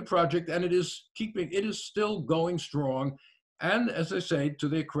very good project, and it is still going strong. And as I say, to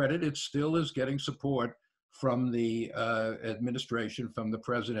their credit, it still is getting support from the administration, from the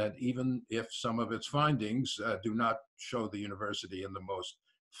president, even if some of its findings do not show the university in the most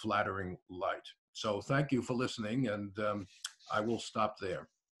flattering light. So thank you for listening, and I will stop there.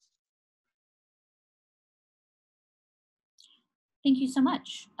 Thank you so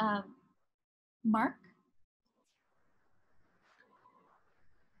much. Mark?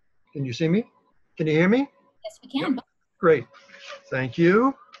 Can you see me? Can you hear me? Yes, we can. Yep. Great. Thank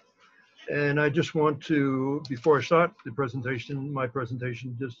you. And I just want to, before I start my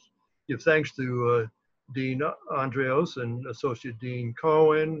presentation, just give thanks to Dean Andreos and Associate Dean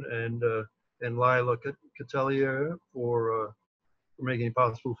Cohen and Lila Catelier for making it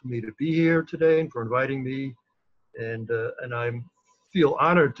possible for me to be here today and for inviting me. And I feel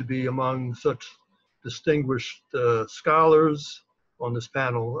honored to be among such distinguished scholars on this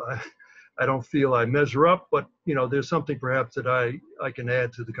panel. I don't feel I measure up, but you know, there's something perhaps that I can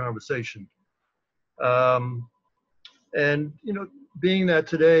add to the conversation. And you know, being that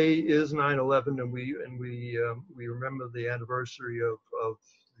today is 9/11, and we remember the anniversary of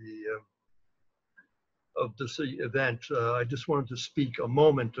this event. I just wanted to speak a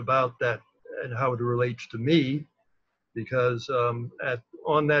moment about that and how it relates to me, because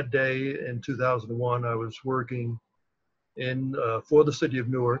on that day in 2001, I was working for the city of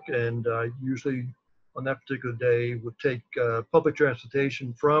Newark, and I usually on that particular day would take public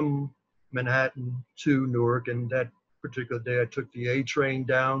transportation from Manhattan to Newark, and that particular day I took the A train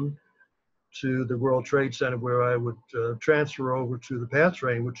down to the World Trade Center, where I would transfer over to the PATH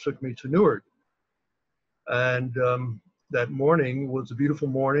train, which took me to Newark. And that morning was a beautiful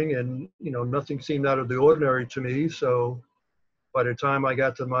morning, and you know, nothing seemed out of the ordinary to me. So by the time I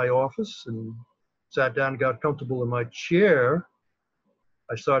got to my office and sat down and got comfortable in my chair,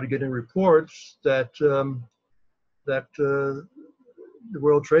 I started getting reports that the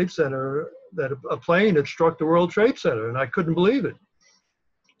World Trade Center, that a plane had struck the World Trade Center, and I couldn't believe it.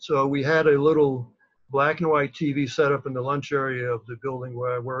 So we had a little black and white TV set up in the lunch area of the building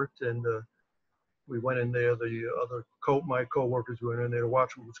where I worked, and we went in there. My co-workers went in there to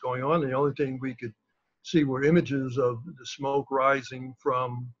watch what was going on. And the only thing we could see were images of the smoke rising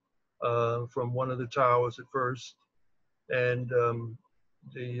from one of the towers at first, and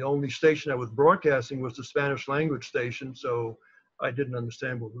the only station that was broadcasting was the Spanish language station, so I didn't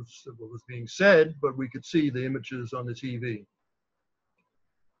understand what was being said, but we could see the images on the TV.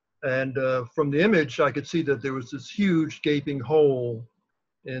 And from the image, I could see that there was this huge gaping hole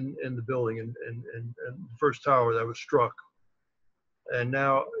in the building and the first tower that was struck. And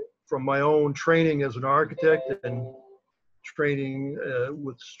now, from my own training as an architect and training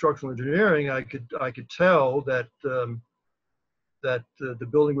with structural engineering, I could tell that the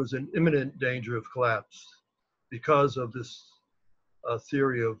building was in imminent danger of collapse because of this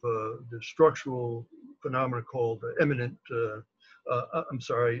theory of the structural phenomena called imminent.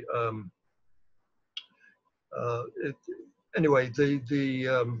 Anyway,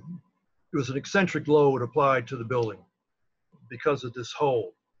 it was an eccentric load applied to the building because of this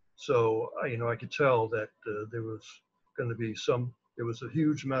hole. So I could tell that there was going to be a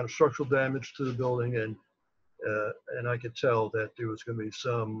huge amount of structural damage to the building, and I could tell that there was going to be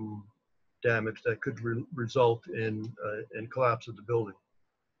some damage that could result in collapse of the building.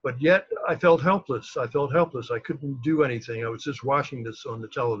 But yet I felt helpless. I couldn't do anything. I was just watching this on the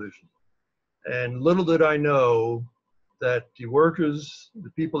television. And little did I know that the workers,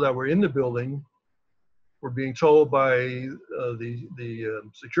 the people that were in the building, were being told by the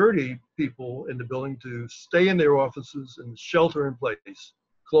security people in the building to stay in their offices and shelter in place,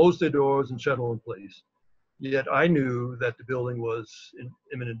 close their doors and shelter in place. Yet I knew that the building was in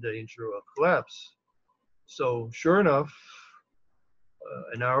imminent danger of collapse. So sure enough,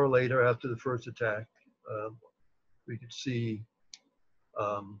 an hour later after the first attack, we could see,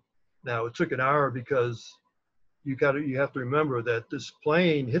 now it took an hour because you have to remember that this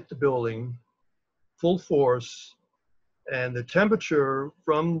plane hit the building full force, and the temperature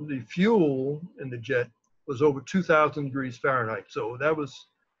from the fuel in the jet was over 2,000 degrees Fahrenheit. So that was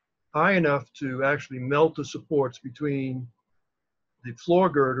high enough to actually melt the supports between the floor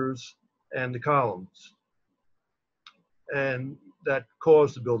girders and the columns. And that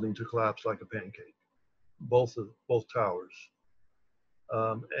caused the building to collapse like a pancake, both towers.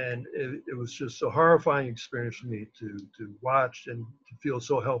 And it was just a horrifying experience for me to watch and to feel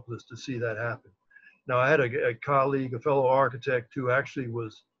so helpless to see that happen. Now, I had a colleague, a fellow architect, who actually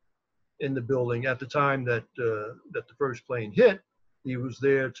was in the building at the time that that the first plane hit. He was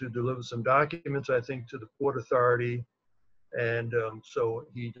there to deliver some documents, I think, to the Port Authority. And so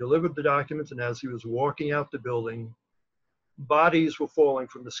he delivered the documents, and as he was walking out the building, bodies were falling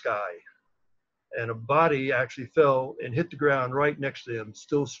from the sky. And a body actually fell and hit the ground right next to him,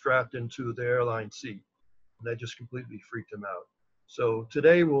 still strapped into the airline seat. And that just completely freaked him out. So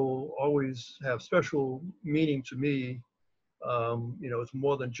today will always have special meaning to me. You know, it's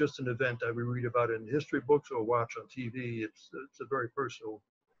more than just an event that we read about in history books or watch on TV. It's a very personal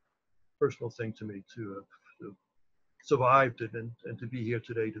thing to me to survived it and to be here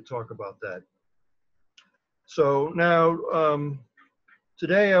today to talk about that. So now,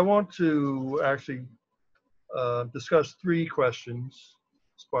 today I want to actually discuss 3 questions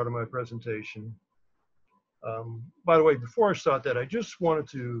as part of my presentation. By the way, before I start that, I just wanted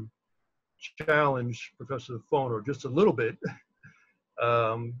to challenge Professor Foner just a little bit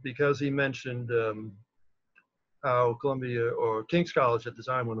because he mentioned how Columbia, or King's College at the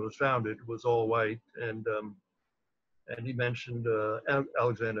time when it was founded, was all white, and he mentioned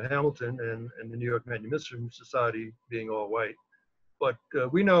Alexander Hamilton and the New York Manumission Society being all white. But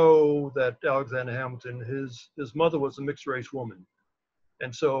we know that Alexander Hamilton, his mother was a mixed race woman.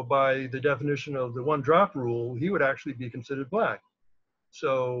 And so by the definition of the one drop rule, he would actually be considered black.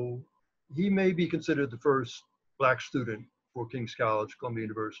 So he may be considered the first black student for King's College, Columbia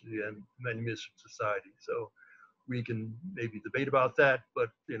University, and Manumission Society. So we can maybe debate about that, but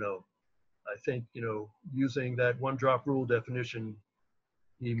you know, I think, you know, using that one drop rule definition,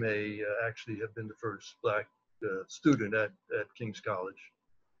 he may actually have been the first black student at King's College.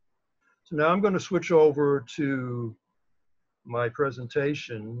 So now I'm going to switch over to my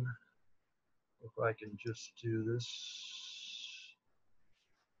presentation. If I can just do this.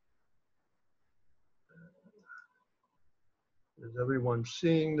 Is everyone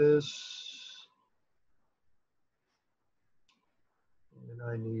seeing this? And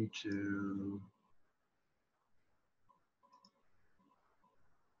I need to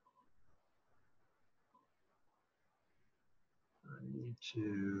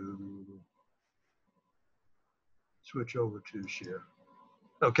switch over to share.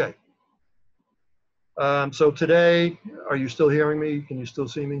 Okay. So today, are you still hearing me? Can you still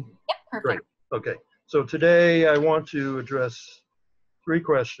see me? Yep, perfect. Great. Okay. So today I want to address 3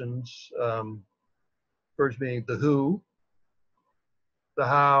 questions. First being the who, the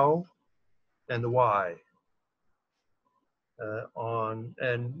how, and the why.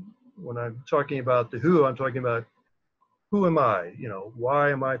 And when I'm talking about the who, I'm talking about who am I? You know,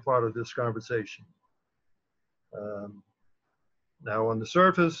 why am I part of this conversation? Now on the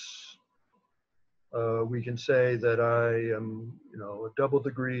surface, we can say that I am, you know, a double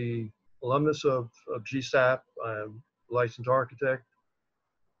degree alumnus of GSAPP. I'm a licensed architect,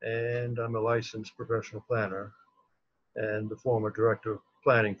 and I'm a licensed professional planner, and the former director of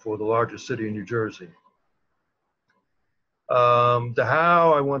planning for the largest city in New Jersey. The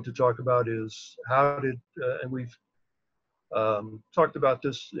how I want to talk about is how did, and we've talked about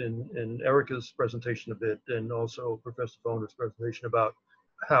this in Erica's presentation a bit, and also Professor Foner's presentation about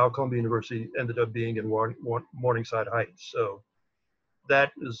how Columbia University ended up being in Morningside Heights. So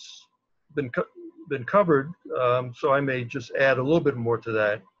that has been covered, so I may just add a little bit more to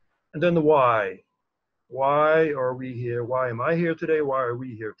that. And then the why. Why are we here? Why am I here today? Why are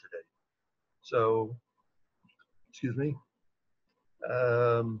we here today? So, excuse me.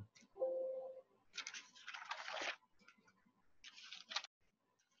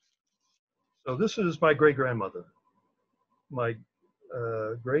 So this is my great-grandmother. My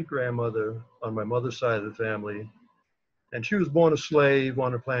great-grandmother on my mother's side of the family, and she was born a slave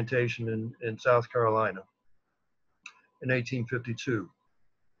on a plantation in South Carolina in 1852.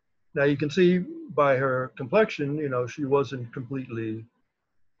 Now you can see by her complexion, you know, she wasn't completely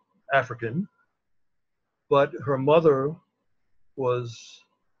African, but her mother was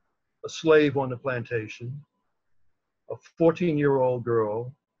a slave on the plantation, a 14-year-old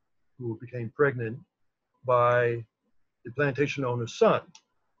girl who became pregnant by the plantation owner's son.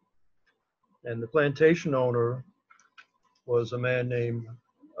 And the plantation owner was a man named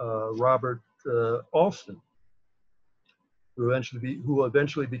Robert Alston, who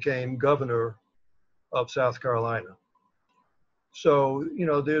eventually became governor of South Carolina. So, you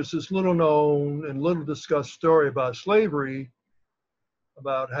know, there's this little known and little discussed story about slavery,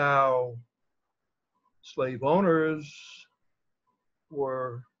 about how slave owners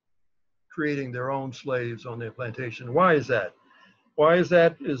were creating their own slaves on their plantation. Why is that? Why is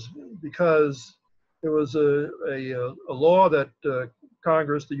that? Is because there was a law that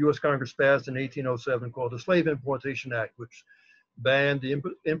Congress, the U.S. Congress passed in 1807 called the Slave Importation Act, which banned the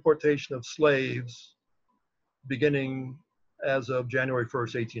importation of slaves beginning as of January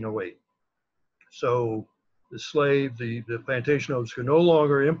 1st, 1808. So the plantation owners could no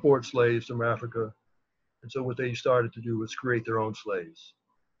longer import slaves from Africa. And so what they started to do was create their own slaves.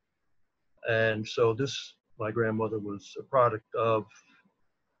 And so my grandmother was a product of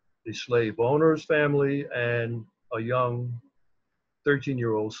the slave owner's family and a young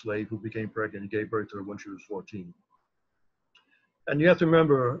 13-year-old slave who became pregnant and gave birth to her when she was 14. And you have to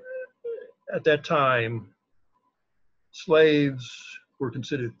remember, at that time, slaves were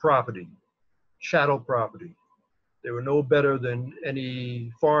considered property, chattel property. They were no better than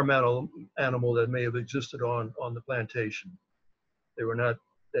any farm animal that may have existed on the plantation.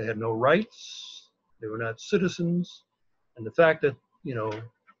 They had no rights, they were not citizens, and the fact that,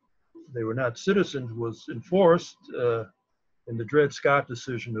 they were not citizens was enforced in the Dred Scott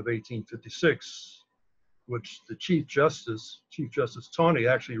decision of 1856, which the Chief Justice Taney,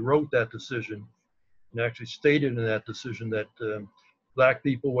 actually wrote that decision and actually stated in that decision that Black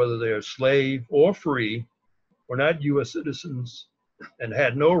people, whether they are slave or free, were not U.S. citizens and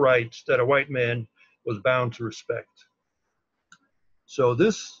had no rights that a white man was bound to respect. So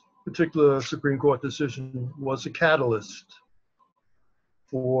this particular Supreme Court decision was a catalyst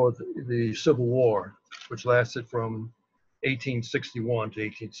for the Civil War, which lasted from 1861 to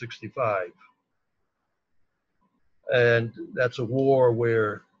 1865. And that's a war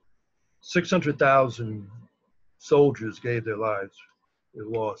where 600,000 soldiers gave their lives. They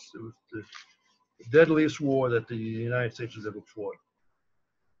lost. It was the deadliest war that the United States has ever fought.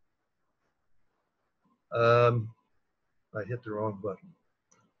 I hit the wrong button.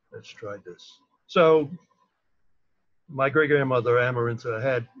 Let's try this. So my great-grandmother, Amarantha,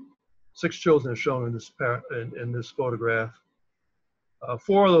 had 6 children as shown in this photograph.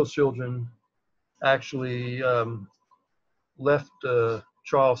 4 of those children actually left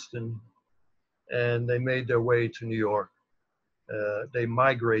Charleston and they made their way to New York. They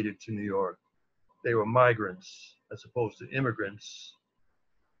migrated to New York. They were migrants as opposed to immigrants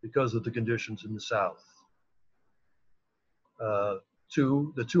because of the conditions in the South. The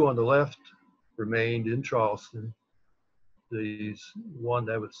 2 on the left remained in Charleston. The one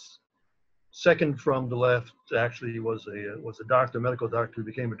that was second from the left actually was a doctor, medical doctor, who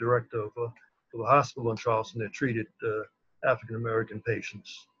became a director of a hospital in Charleston that treated African-American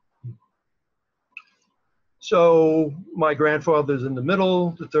patients. So my grandfather's in the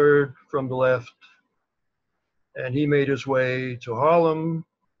middle, the 3rd from the left, and he made his way to Harlem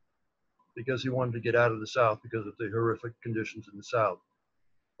because he wanted to get out of the South because of the horrific conditions in the South.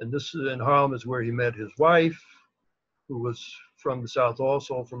 And this in Harlem is where he met his wife, who was from the South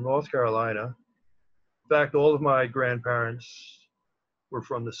also, from North Carolina. In fact, all of my grandparents were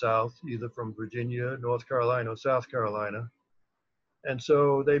from the South, either from Virginia, North Carolina, or South Carolina. And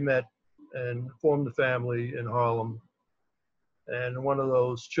so they met and formed a family in Harlem. And one of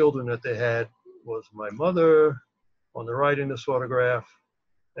those children that they had was my mother on the right in this photograph.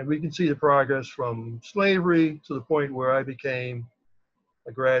 And we can see the progress from slavery to the point where I became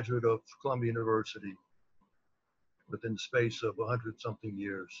a graduate of Columbia University within the space of 100-something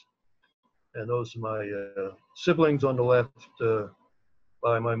years. And those are my siblings on the left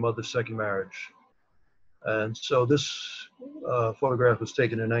by my mother's second marriage. And so this photograph was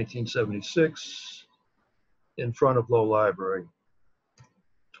taken in 1976 in front of Low Library.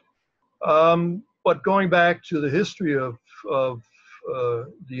 But going back to the history of the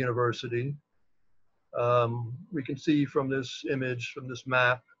university, we can see from this image, from this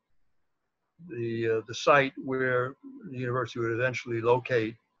map, the site where the university would eventually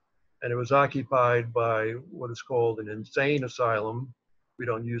locate, and it was occupied by what is called an insane asylum. We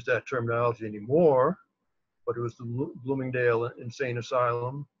don't use that terminology anymore, but it was the Bloomingdale Insane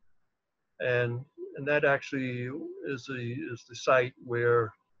Asylum, and that actually is the site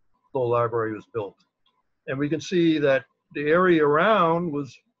where the library was built. And we can see that the area around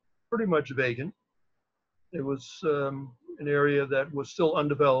was pretty much vacant. It was an area that was still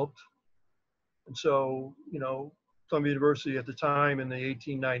undeveloped. And so, Columbia University at the time in the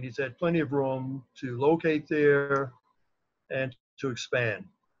 1890s had plenty of room to locate there and to expand.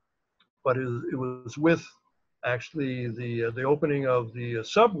 But it was with actually the opening of the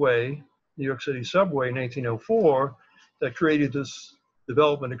subway, New York City subway in 1904, that created this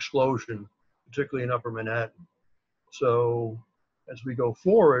development explosion, particularly in Upper Manhattan. So as we go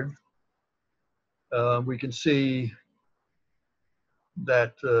forward, we can see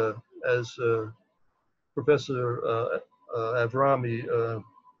that as Professor Avrami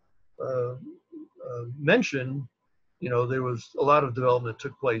mentioned, you know, there was a lot of development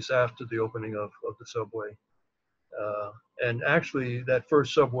took place after the opening of the subway. And actually, that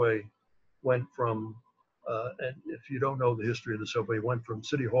first subway went from, and if you don't know the history of the subway, it went from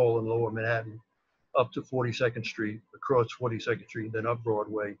City Hall in Lower Manhattan up to 42nd Street, across 42nd Street, then up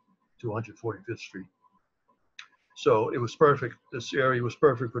Broadway to 145th Street. So it was perfect. This area was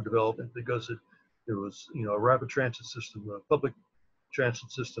perfect for development because it was, you know, a rapid transit system, a public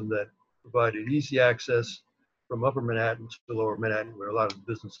transit system that provided easy access from Upper Manhattan to Lower Manhattan, where a lot of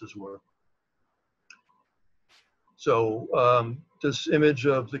the businesses were. So this image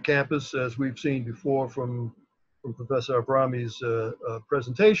of the campus, as we've seen before from Professor Avrami's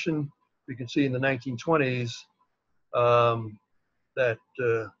presentation, we can see in the 1920s that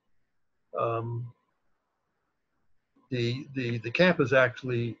the campus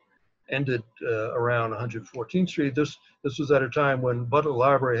actually ended around 114th Street. This was at a time when Butler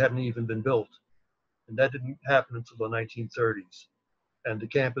Library hadn't even been built, and that didn't happen until the 1930s. And the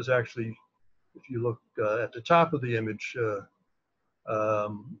campus actually, if you look at the top of the image,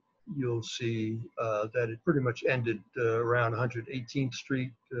 you'll see that it pretty much ended around 118th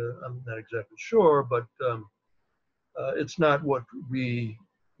Street. I'm not exactly sure, but it's not what we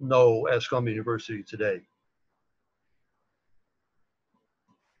know as Columbia University today.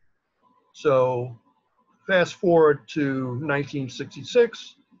 So fast forward to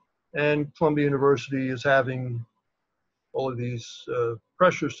 1966, and Columbia University is having all of these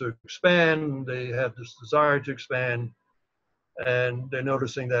pressures to expand. They have this desire to expand, and they're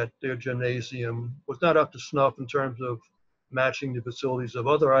noticing that their gymnasium was not up to snuff in terms of matching the facilities of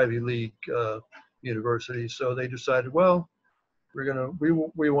other Ivy League universities. So they decided, well,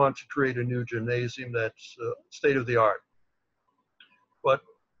 we want to create a new gymnasium that's state of the art. But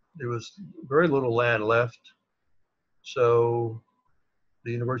there was very little land left. So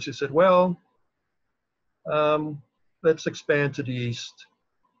the university said, well, let's expand to the east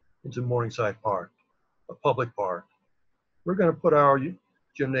into Morningside Park, a public park. We're going to put our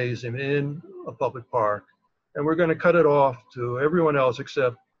gymnasium in a public park, and we're going to cut it off to everyone else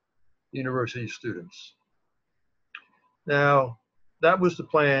except university students. Now, that was the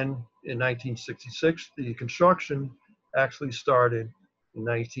plan in 1966. The construction actually started in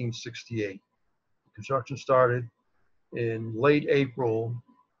 1968. The construction started in late April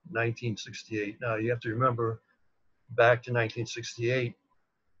 1968. Now, you have to remember, back to 1968.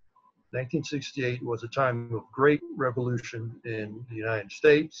 1968 was a time of great revolution in the United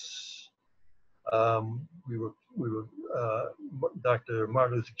States. Dr.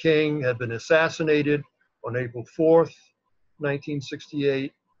 Martin Luther King had been assassinated on April 4th,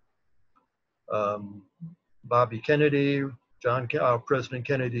 1968. Bobby Kennedy, President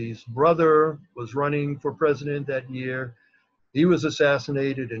Kennedy's brother, was running for president that year. He was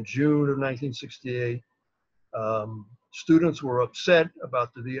assassinated in June of 1968. Students were upset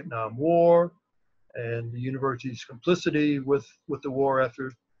about the Vietnam War and the university's complicity with the war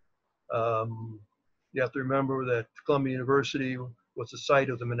effort. You have to remember that Columbia University was the site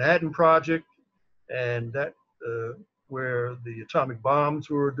of the Manhattan Project, and that where the atomic bombs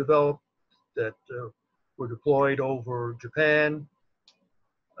were developed that were deployed over Japan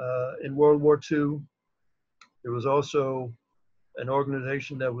in World War II. There was also an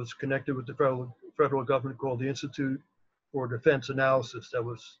organization that was connected with the federal government called the Institute for Defense Analysis that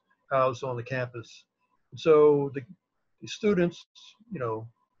was housed on the campus. And so the students, you know,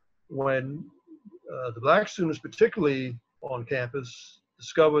 when the Black students, particularly on campus,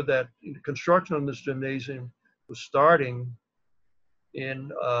 discovered that the construction on this gymnasium was starting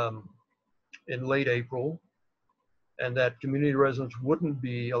in late April, and that community residents wouldn't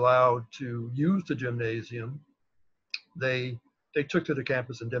be allowed to use the gymnasium, they took to the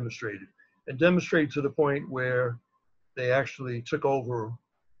campus and demonstrated to the point where they actually took over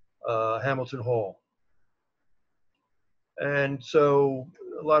Hamilton Hall. And so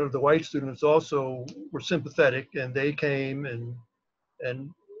a lot of the white students also were sympathetic, and they came and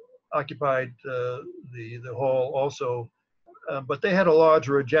occupied the hall also, but they had a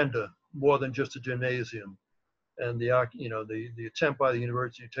larger agenda more than just a gymnasium, and the attempt by the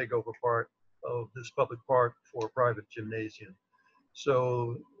university to take over part of this public park for a private gymnasium.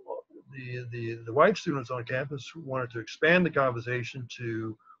 So the white students on campus wanted to expand the conversation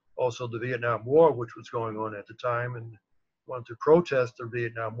to also the Vietnam War, which was going on at the time, and wanted to protest the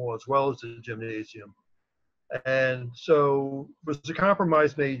Vietnam War as well as the gymnasium. And so it was a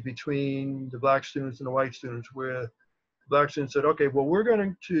compromise made between the Black students and the white students, where the Black students said, okay, well, we're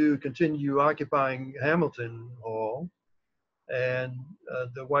going to continue occupying Hamilton Hall, and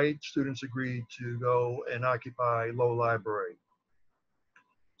the white students agreed to go and occupy Low Library.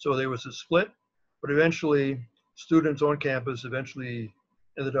 So there was a split, but eventually students on campus eventually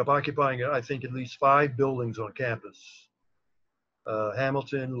ended up occupying, I think, at least 5 buildings on campus.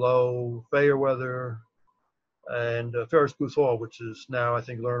 Hamilton, Low, Fairweather, and Ferris Booth Hall, which is now, I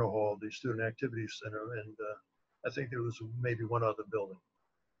think, Lerner Hall, the Student Activities Center, and I think there was maybe one other building.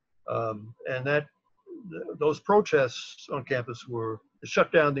 And those protests on campus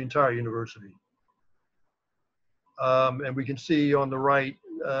shut down the entire university. And we can see on the right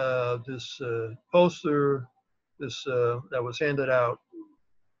this poster that was handed out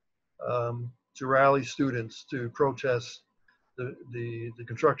to rally students to protest the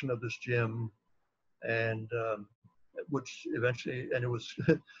construction of this gym, and which eventually, and it was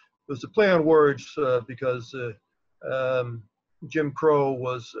it was a play on words because Jim Crow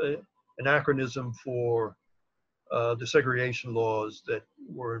was an acronym for the segregation laws that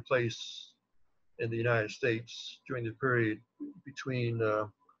were in place in the United States during the period between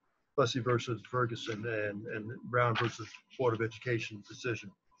Plessy versus Ferguson and Brown versus Board of Education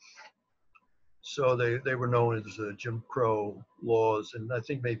decision. So they were known as Jim Crow laws, and I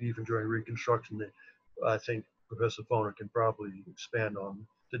think maybe even during Reconstruction, I think Professor Foner can probably expand on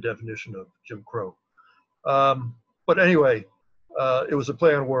the definition of Jim Crow. But anyway, it was a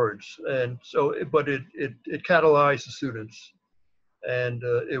play on words, and so but it catalyzed the students, and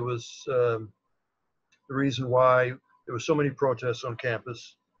it was the reason why there were so many protests on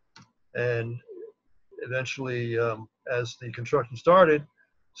campus. And eventually, as the construction started,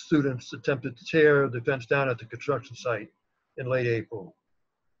 students attempted to tear the fence down at the construction site in late April.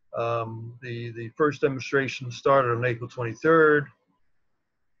 The first demonstration started on April 23rd,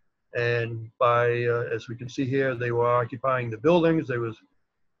 and by as we can see here, they were occupying the buildings. They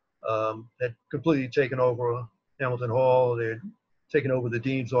had completely taken over Hamilton Hall. They had taken over the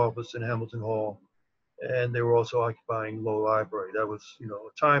dean's office in Hamilton Hall, and they were also occupying Low Library. That was,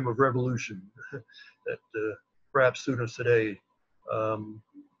 a time of revolution that perhaps students today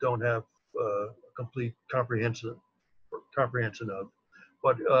don't have a complete comprehension of.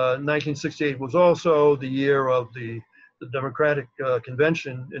 But 1968 was also the year of the Democratic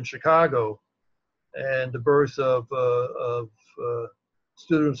Convention in Chicago, and the birth of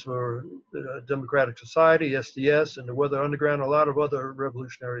Students for Democratic Society, SDS, and the Weather Underground, a lot of other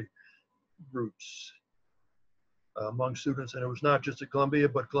revolutionary groups among students. And it was not just at Columbia,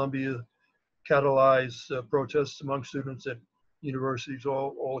 but Columbia catalyzed protests among students at universities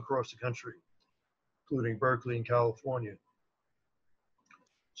all across the country, including Berkeley and California.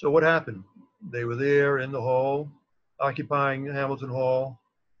 So what happened? They were there in the hall, occupying Hamilton Hall,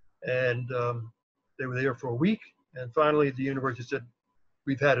 and they were there for a week. And finally, the university said,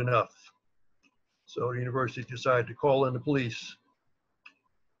 "We've had enough." So the university decided to call in the police.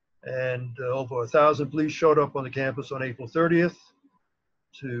 And over 1,000 police showed up on the campus on April 30th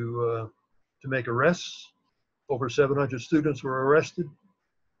to make arrests. Over 700 students were arrested.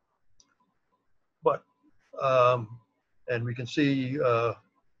 But, and we can see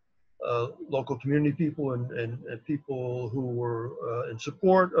local community people and people who were in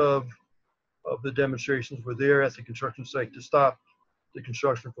support of the demonstrations were there at the construction site to stop the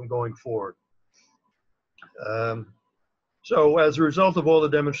construction from going forward. So as a result of all the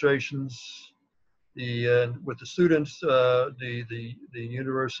demonstrations, with the students, the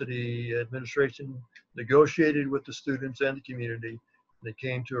university administration negotiated with the students and the community, and they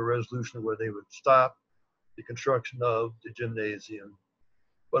came to a resolution where they would stop the construction of the gymnasium.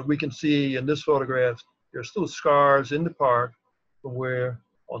 But we can see in this photograph, there are still scars in the park from where,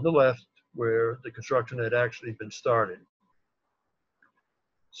 on the left, where the construction had actually been started.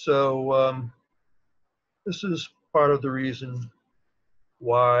 So this is part of the reason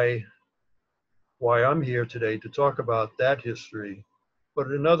why I'm here today to talk about that history. But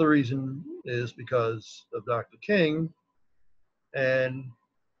another reason is because of Dr. King, and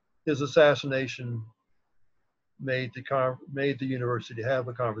his assassination made the university have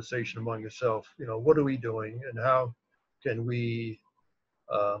a conversation among itself. What are we doing, and how can we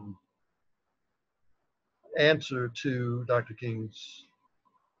answer to Dr. King's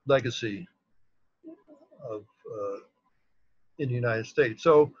legacy in the United States?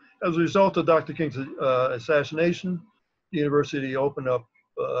 So as a result of Dr. King's assassination, the university opened up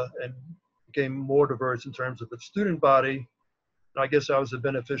and became more diverse in terms of its student body. And I guess I was a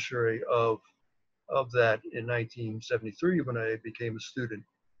beneficiary of that in 1973 when I became a student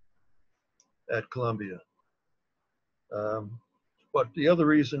at Columbia. But the other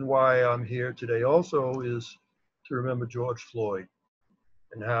reason why I'm here today also is to remember George Floyd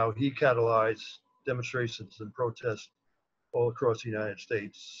and how he catalyzed demonstrations and protests all across the United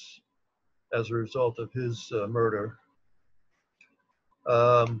States as a result of his murder.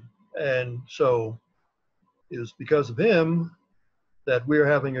 And so it was because of him that we're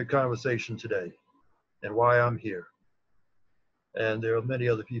having a conversation today and why I'm here. And there are many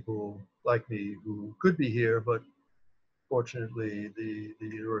other people like me who could be here, but fortunately the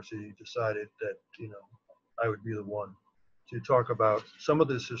university decided that, you know, I would be the one to talk about some of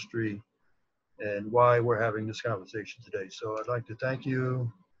this history and why we're having this conversation today. So I'd like to thank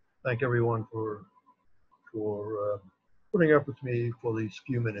you, thank everyone for putting up with me for these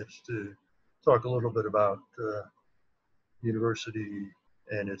few minutes to talk a little bit about the university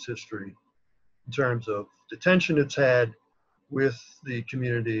and its history in terms of the tension it's had with the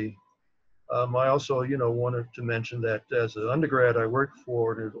community. I also, you know, wanted to mention that as an undergrad, I worked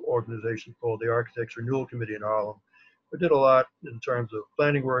for an organization called the Architects Renewal Committee in Harlem. I did a lot in terms of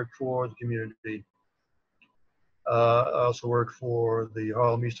planning work for the community. I also worked for the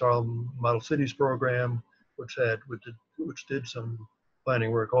Harlem East Harlem Model Cities program, which did some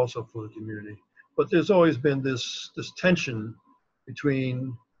planning work also for the community. But there's always been this tension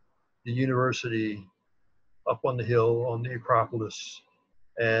between the university up on the hill, on the Acropolis,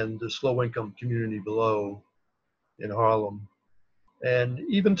 and the low-income community below in Harlem. And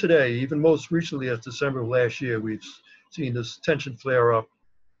even today, even most recently as December of last year, we've seen this tension flare up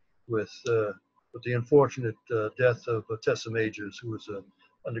with the unfortunate death of Tessa Majors, who was an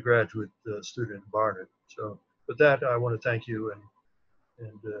undergraduate student in Barnet. So with that, I want to thank you,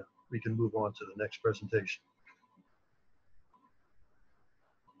 and we can move on to the next presentation.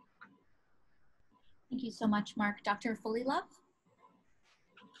 Thank you so much, Mark. Dr. Fullilove?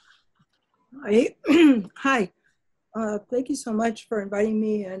 Hi. Thank you so much for inviting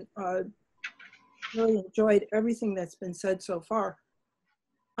me, and really enjoyed everything that's been said so far.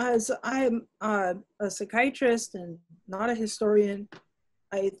 As I'm a psychiatrist and not a historian,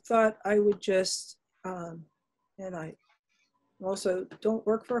 I thought I would just, and I also don't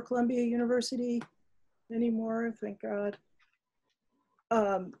work for Columbia University anymore, thank God.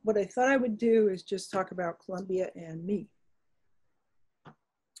 What I thought I would do is just talk about Columbia and me.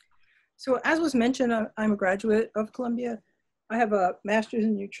 So as was mentioned, I'm a graduate of Columbia. I have a master's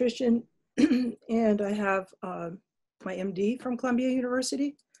in nutrition and I have my MD from Columbia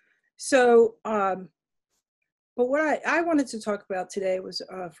University. So, but what I wanted to talk about today was,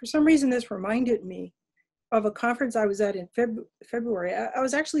 for some reason, this reminded me of a conference I was at in February. I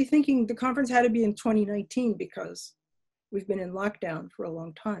was actually thinking the conference had to be in 2019 because we've been in lockdown for a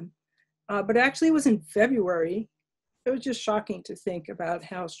long time. But actually it was in February. It was just shocking to think about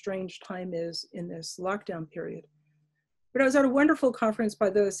how strange time is in this lockdown period. But I was at a wonderful conference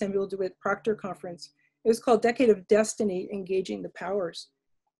by the Samuel DeWitt Proctor Conference. It was called Decade of Destiny, Engaging the Powers.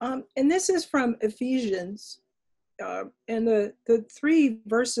 And this is from Ephesians. And the three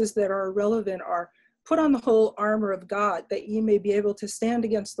verses that are relevant are, put on the whole armor of God, that ye may be able to stand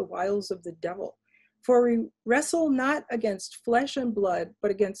against the wiles of the devil. For we wrestle not against flesh and blood,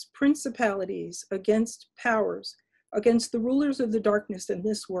 but against principalities, against powers, against the rulers of the darkness in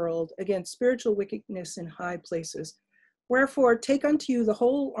this world, against spiritual wickedness in high places. Wherefore, take unto you the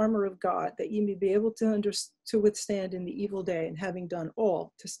whole armor of God, that ye may be able to withstand in the evil day, and having done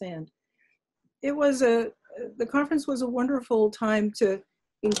all, to stand. The conference was a wonderful time to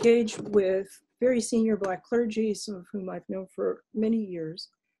engage with very senior Black clergy, some of whom I've known for many years,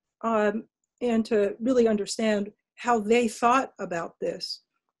 and to really understand how they thought about this.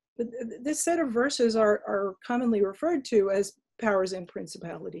 But this set of verses are commonly referred to as powers and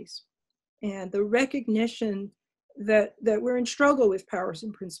principalities, and the recognition that we're in struggle with powers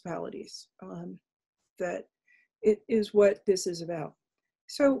and principalities, that it is what this is about.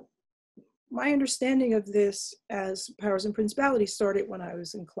 So my understanding of this as powers and principalities started when I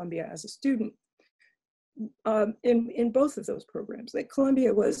was in Columbia as a student. In both of those programs, like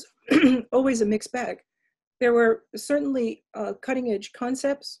Columbia was always a mixed bag. There were certainly cutting edge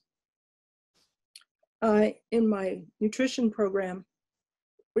concepts. In my nutrition program,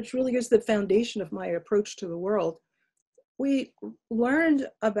 which really is the foundation of my approach to the world, we learned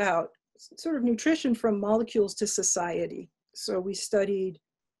about sort of nutrition from molecules to society. So we studied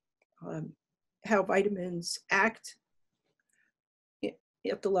how vitamins act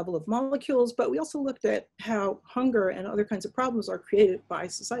at the level of molecules, but we also looked at how hunger and other kinds of problems are created by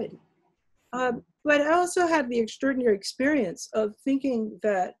society. But I also had the extraordinary experience of thinking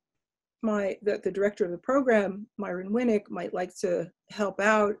that the director of the program, Myron Winnick, might like to help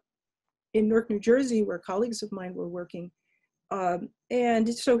out in Newark, New Jersey, where colleagues of mine were working.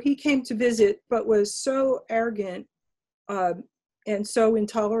 And so he came to visit, but was so arrogant and so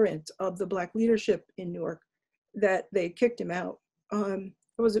intolerant of the Black leadership in Newark that they kicked him out. It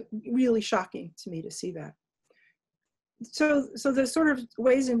was really shocking to me to see that. So the sort of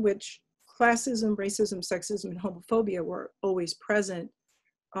ways in which classism, racism, sexism, and homophobia were always present,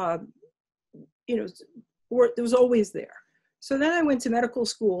 it was always there. So then I went to medical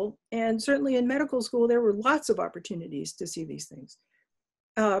school, and certainly in medical school, there were lots of opportunities to see these things.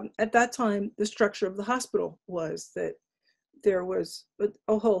 At that time, the structure of the hospital was that there was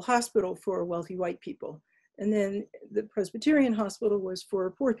a whole hospital for wealthy white people. And then the Presbyterian hospital was for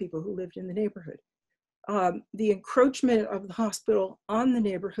poor people who lived in the neighborhood. The encroachment of the hospital on the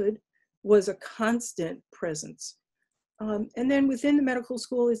neighborhood was a constant presence. And then within the medical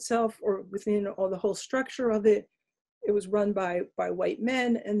school itself, or within the whole structure of it, it was run by white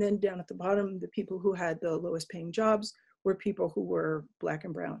men. And then down at the bottom, the people who had the lowest paying jobs were people who were Black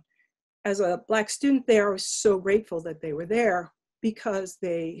and brown. As a Black student there, I was so grateful that they were there because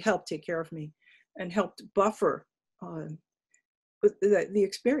they helped take care of me and helped buffer the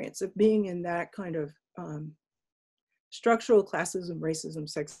experience of being in that kind of structural classism,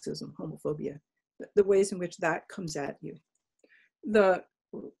 racism, sexism, homophobia, the ways in which that comes at you.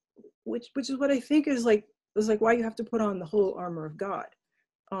 Which is what I think is like why you have to put on the whole armor of God.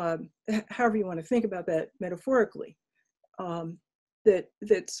 However you want to think about that metaphorically.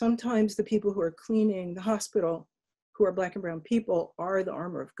 That sometimes the people who are cleaning the hospital, who are Black and brown people, are the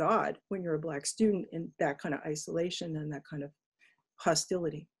armor of God when you're a Black student in that kind of isolation and that kind of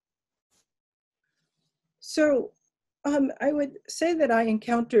hostility. So I would say that I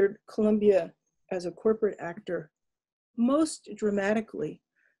encountered Columbia as a corporate actor most dramatically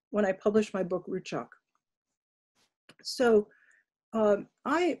when I published my book, Root Shock. So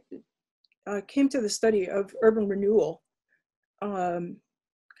I came to the study of urban renewal as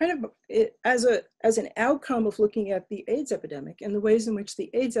an outcome of looking at the AIDS epidemic and the ways in which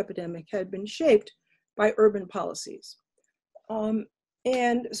the AIDS epidemic had been shaped by urban policies. And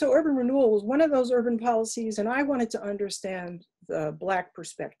so urban renewal was one of those urban policies, and I wanted to understand the Black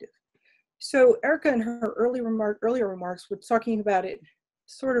perspective. So Erica, in her earlier remarks, was talking about it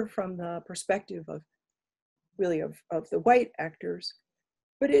sort of from the perspective of the white actors.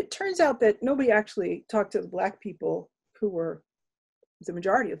 But it turns out that nobody actually talked to the Black people, who were the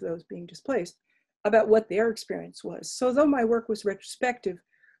majority of those being displaced, about what their experience was. So though my work was retrospective,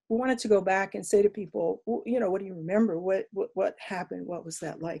 we wanted to go back and say to people, what do you remember? What happened? What was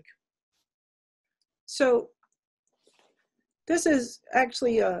that like? So this is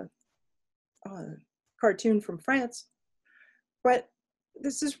actually a cartoon from France, but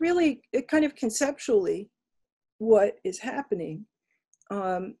this is really kind of conceptually what is happening,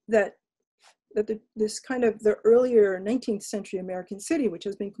 this kind of the earlier 19th century American city, which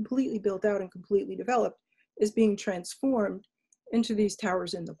has been completely built out and completely developed, is being transformed into these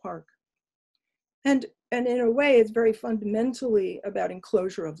towers in the park. And in a way, it's very fundamentally about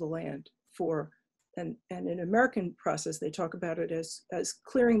enclosure of the land and in American process, they talk about it as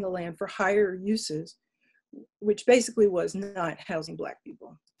clearing the land for higher uses, which basically was not housing Black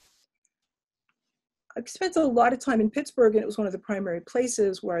people. I've spent a lot of time in Pittsburgh, and it was one of the primary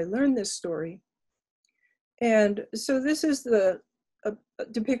places where I learned this story. And so this is a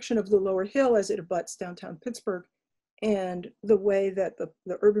depiction of the Lower Hill as it abuts downtown Pittsburgh, and the way that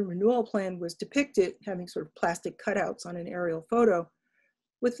the urban renewal plan was depicted, having sort of plastic cutouts on an aerial photo,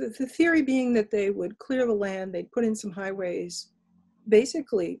 with the theory being that they would clear the land, they'd put in some highways,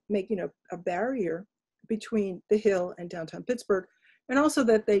 basically making a barrier between the hill and downtown Pittsburgh, and also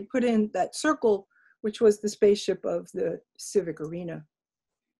that they'd put in that circle, which was the spaceship of the Civic Arena.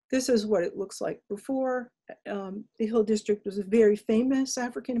 This is what it looks like before. The Hill District was a very famous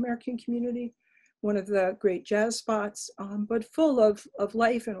African-American community, one of the great jazz spots, but full of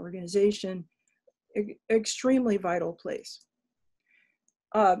life and organization, extremely vital place.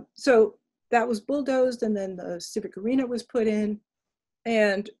 So that was bulldozed, and then the Civic Arena was put in,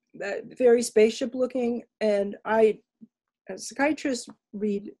 and very spaceship looking. And I, as a psychiatrist,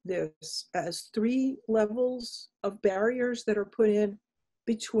 read this as 3 levels of barriers that are put in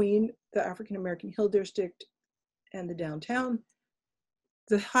between the African-American Hill District and the downtown,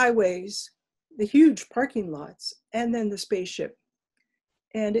 the highways, the huge parking lots, and then the spaceship.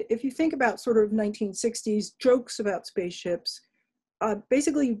 And if you think about sort of 1960s jokes about spaceships,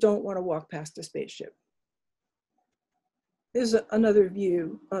 basically you don't want to walk past a spaceship. There's another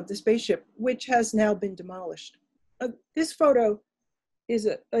view of the spaceship, which has now been demolished. This photo is,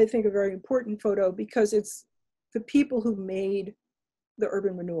 I think, a very important photo because it's the people who made the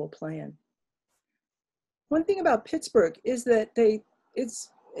urban renewal plan. One thing about Pittsburgh is that it's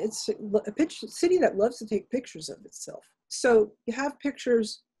a city that loves to take pictures of itself. So you have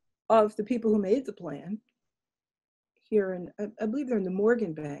pictures of the people who made the plan, here in, I believe they're in the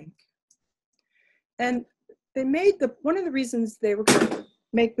Morgan Bank. And they made one of the reasons they were going to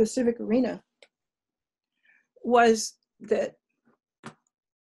make the Civic Arena was that,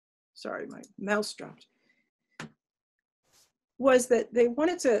 sorry, my mouse dropped, was that they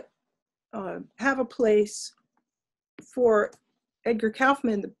wanted to have a place for Edgar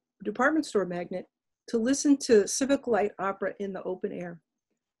Kaufman, the department store magnate, to listen to civic light opera in the open air.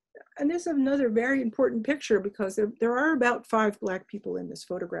 And this is another very important picture because there are about 5 Black people in this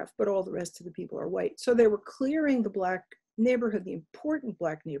photograph, but all the rest of the people are white. So they were clearing the Black neighborhood, the important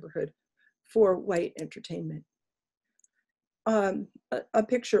Black neighborhood, for white entertainment. A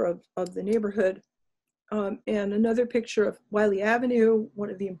picture of the neighborhood, and another picture of Wiley Avenue, one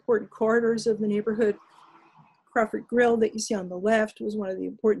of the important corridors of the neighborhood. Crawford Grill that you see on the left was one of the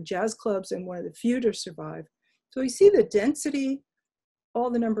important jazz clubs and one of the few to survive. So you see the density, all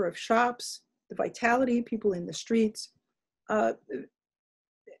the number of shops, the vitality, people in the streets. And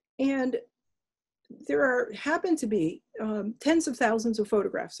there happen to be tens of thousands of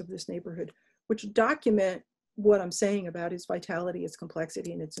photographs of this neighborhood, which document what I'm saying about its vitality, its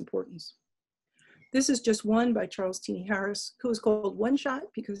complexity, and its importance. This is just one by Charles Tini Harris, who was called One Shot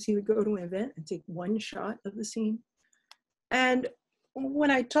because he would go to an event and take one shot of the scene. And when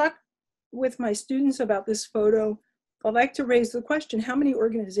I talk with my students about this photo, I like to raise the question, how many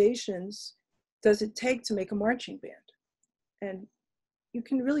organizations does it take to make a marching band? And you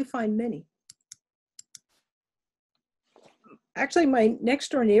can really find many. Actually, my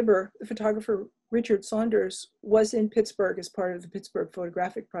next door neighbor, the photographer Richard Saunders, was in Pittsburgh as part of the Pittsburgh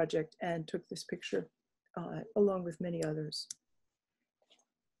Photographic Project and took this picture along with many others.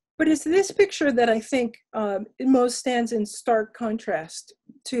 But it's this picture that I think most stands in stark contrast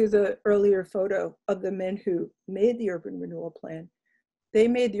to the earlier photo of the men who made the urban renewal plan. They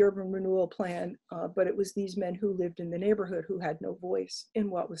made the urban renewal plan, but it was these men who lived in the neighborhood who had no voice in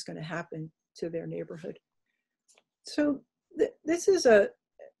what was going to happen to their neighborhood. So this is a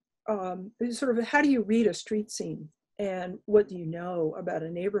sort of how do you read a street scene and what do you know about a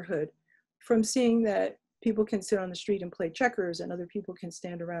neighborhood from seeing that people can sit on the street and play checkers and other people can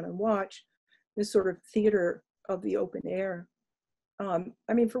stand around and watch this sort of theater of the open air.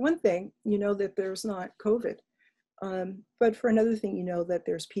 I mean, for one thing, you know that there's not COVID, but for another thing, you know that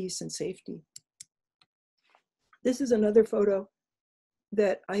there's peace and safety. This is another photo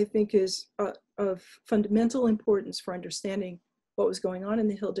that I think is of fundamental importance for understanding what was going on in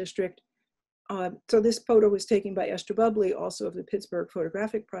the Hill District. So this photo was taken by Esther Bubley, also of the Pittsburgh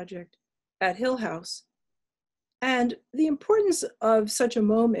Photographic Project, at Hill House. And the importance of such a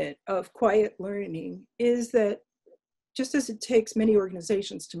moment of quiet learning is that just as it takes many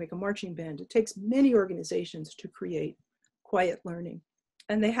organizations to make a marching band, it takes many organizations to create quiet learning,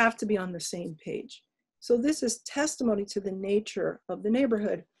 and they have to be on the same page. So this is testimony to the nature of the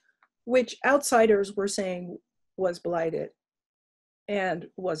neighborhood, which outsiders were saying was blighted and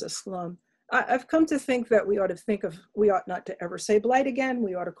was a slum. I've come to think that we ought not to ever say blight again.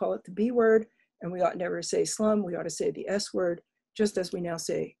 We ought to call it the B word, and we ought never say slum. We ought to say the S word, just as we now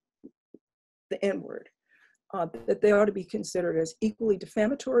say the N word. That they ought to be considered as equally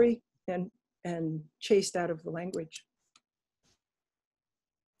defamatory and chased out of the language.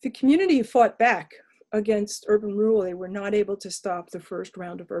 The community fought back against urban renewal. They were not able to stop the first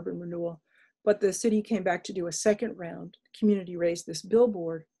round of urban renewal, but the city came back to do a second round. The community raised this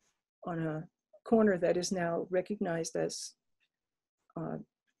billboard on a corner that is now recognized as a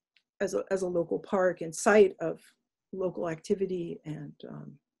local park and site of local activity and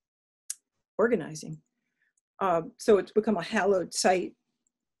organizing. So it's become a hallowed site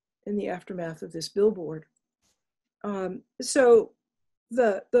in the aftermath of this billboard. So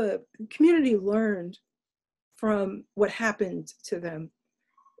the community learned from what happened to them,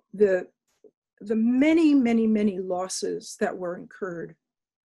 the many, many, many losses that were incurred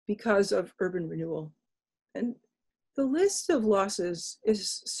because of urban renewal. And the list of losses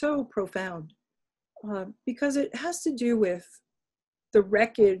is so profound because it has to do with the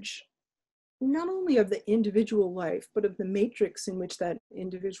wreckage, not only of the individual life, but of the matrix in which that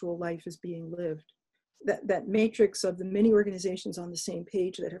individual life is being lived. That matrix of the many organizations on the same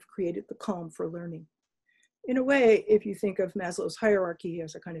page that have created the calm for learning. In a way, if you think of Maslow's hierarchy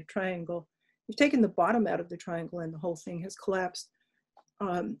as a kind of triangle, you've taken the bottom out of the triangle and the whole thing has collapsed,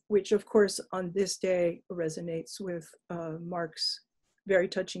 which of course on this day resonates with Mark's very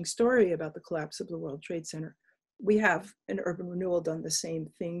touching story about the collapse of the World Trade Center. We have in urban renewal done the same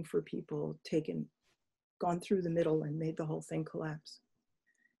thing for people, gone through the middle and made the whole thing collapse.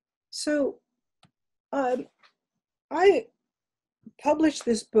 So I published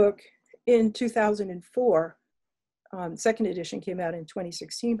this book in 2004 Second edition came out in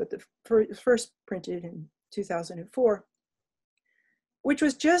 2016, but the first printed in 2004, which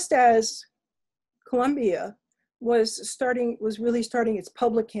was just as Columbia was really starting its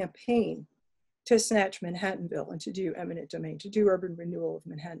public campaign to snatch Manhattanville and to do eminent domain, to do urban renewal of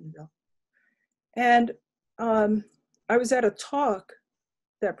Manhattanville. And I was at a talk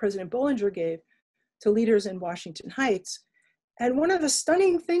that President Bollinger gave to leaders in Washington Heights. And one of the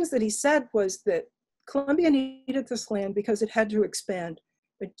stunning things that he said was that Columbia needed this land because it had to expand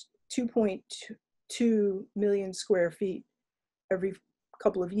 2.2 million square feet every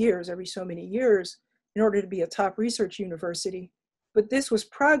couple of years, every so many years, in order to be a top research university. But this was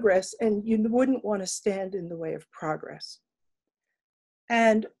progress, and you wouldn't want to stand in the way of progress.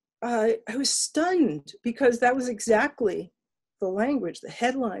 And I was stunned because that was exactly the language, the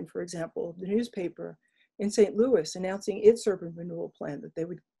headline, for example, of the newspaper in St. Louis announcing its urban renewal plan, that they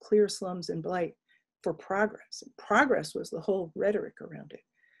would clear slums and blight for progress. And progress was the whole rhetoric around it.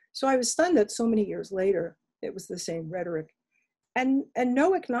 So I was stunned that so many years later, it was the same rhetoric and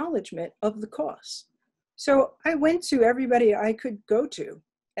no acknowledgement of the costs. So I went to everybody I could go to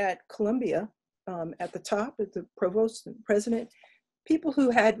at Columbia, at the top, at the provost and president, people who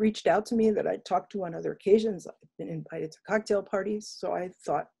had reached out to me that I'd talked to on other occasions. I've been invited to cocktail parties. So I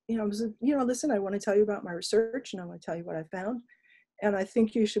thought, listen, I want to tell you about my research and I want to tell you what I found. And I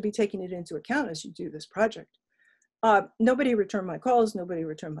think you should be taking it into account as you do this project. Nobody returned my calls, nobody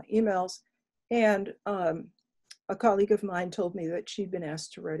returned my emails. And a colleague of mine told me that she'd been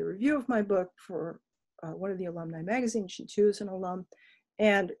asked to write a review of my book for one of the alumni magazines. She too is an alum.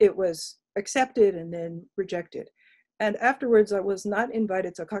 And it was accepted and then rejected. And afterwards, I was not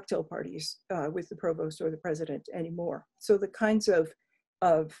invited to cocktail parties with the provost or the president anymore. So the kinds of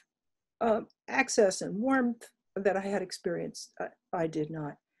access and warmth that I had experienced, I did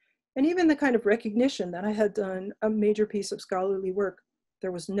not. And even the kind of recognition that I had done a major piece of scholarly work,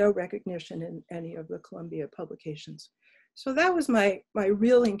 there was no recognition in any of the Columbia publications. So that was my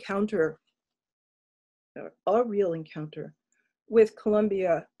real encounter, a real encounter with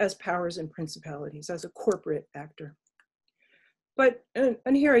Columbia as powers and principalities, as a corporate actor. But,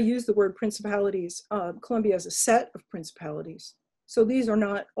 and here I use the word principalities, Columbia is a set of principalities. So these are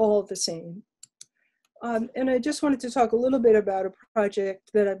not all the same. And I just wanted to talk a little bit about a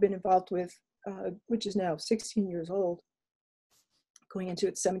project that I've been involved with, which is now 16 years old, going into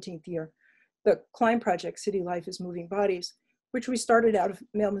its 17th year. The Klein Project, City Life is Moving Bodies, which we started out of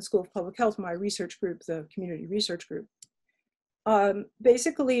Mailman School of Public Health, my research group, the community research group.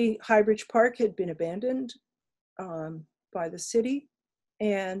 Basically, Highbridge Park had been abandoned by the city,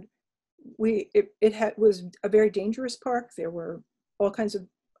 and it was a very dangerous park. There were all kinds of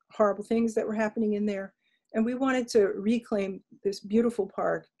horrible things that were happening in there, and we wanted to reclaim this beautiful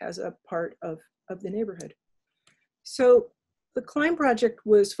park as a part of the neighborhood. So the Klein Project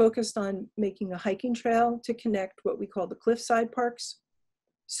was focused on making a hiking trail to connect what we call the cliffside parks.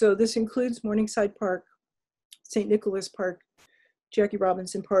 So this includes Morningside Park, St. Nicholas Park, Jackie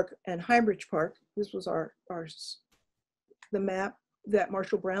Robinson Park, and Highbridge Park. This was the map that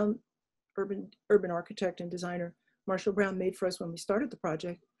Marshall Brown, urban architect and designer, Marshall Brown made for us when we started the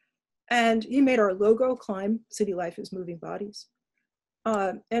project. And he made our logo, Climb, City Life is Moving Bodies.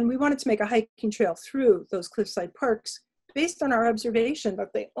 And we wanted to make a hiking trail through those cliffside parks based on our observation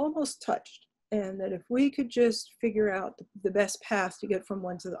that they almost touched. And that if we could just figure out the best path to get from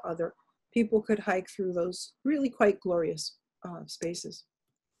one to the other, people could hike through those really quite glorious spaces.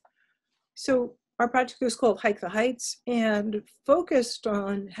 So our project is called Hike the Heights and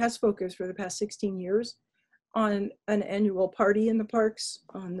has focused for the past 16 years on an annual party in the parks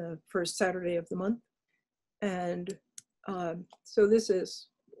on the first Saturday of the month. And so this is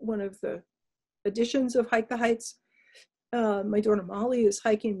one of the editions of Hike the Heights. My daughter Molly is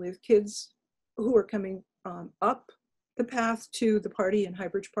hiking with kids who are coming up the path to the party in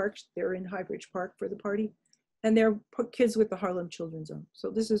Highbridge Park. They're in Highbridge Park for the party. And they're kids with the Harlem Children's Zone.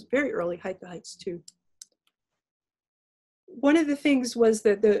 So this is very early Hike the Heights too. One of the things was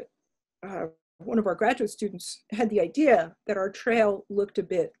that one of our graduate students had the idea that our trail looked a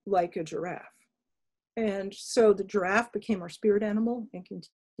bit like a giraffe. And so the giraffe became our spirit animal and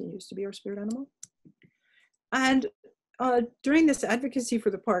continues to be our spirit animal. And during this advocacy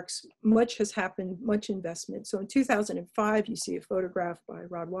for the parks, much has happened, much investment. So in 2005, you see a photograph by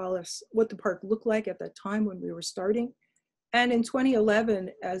Rod Wallace, what the park looked like at that time when we were starting. And in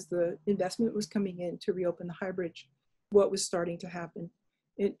 2011, as the investment was coming in to reopen the Highbridge, what was starting to happen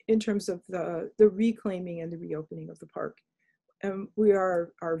in terms of the reclaiming and the reopening of the park. And we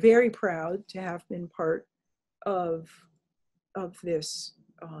are very proud to have been part of this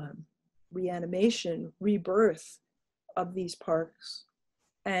reanimation, rebirth of these parks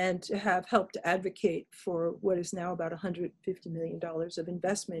and to have helped advocate for what is now about $150 million of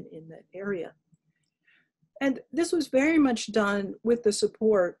investment in that area. And this was very much done with the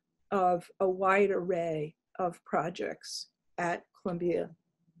support of a wide array of projects at Columbia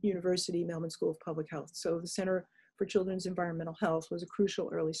University Mailman School of Public Health. So the Center for Children's Environmental Health was a crucial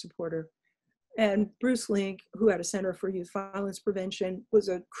early supporter. And Bruce Link, who had a Center for Youth Violence Prevention, was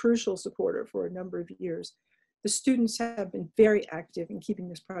a crucial supporter for a number of years. The students have been very active in keeping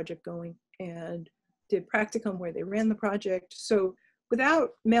this project going and did practicum where they ran the project. So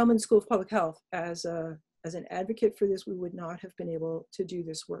without Mailman School of Public Health as an advocate for this, we would not have been able to do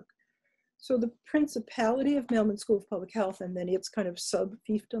this work. So the Principality of Mailman School of Public Health and then its kind of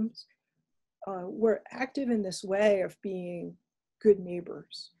sub-fiefdoms were active in this way of being good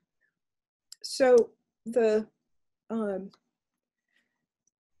neighbors. So the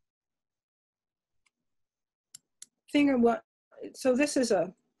so this is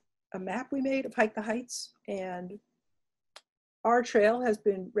a map we made of Hike the Heights, and our trail has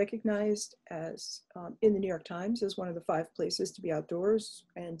been recognized as in the New York Times as one of the 5 places to be outdoors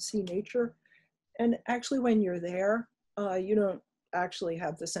and see nature. And actually when you're there, you don't actually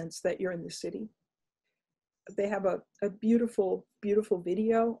have the sense that you're in the city. They have a beautiful, beautiful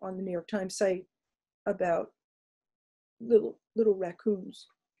video on the New York Times site about little raccoons.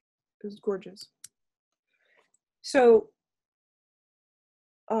 It was gorgeous. So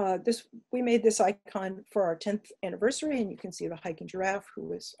we made this icon for our 10th anniversary, and you can see the hiking giraffe,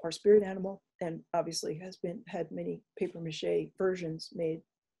 who is our spirit animal, and obviously has had many paper mache versions made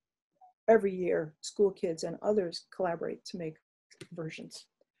every year. School kids and others collaborate to make versions.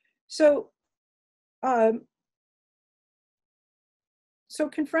 So, so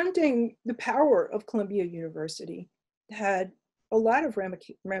confronting the power of Columbia University had a lot of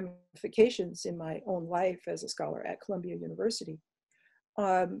ramifications in my own life as a scholar at Columbia University.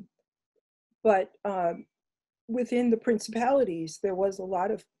 But within the principalities, there was a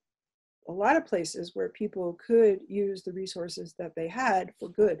lot of places where people could use the resources that they had for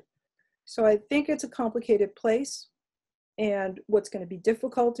good. So I think it's a complicated place, and what's going to be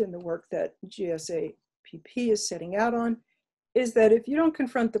difficult in the work that GSAPP is setting out on is that if you don't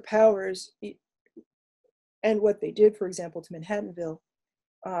confront the powers and what they did, for example, to Manhattanville,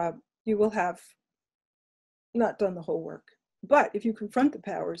 you will have not done the whole work. But if you confront the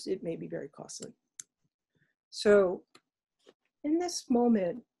powers, it may be very costly. So in this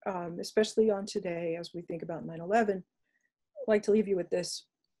moment, especially on today, as we think about 9/11, I'd like to leave you with this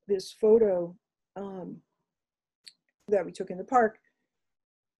photo that we took in the park,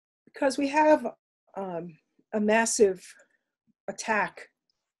 because we have a massive attack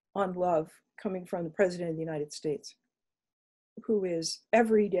on love coming from the President of the United States, who is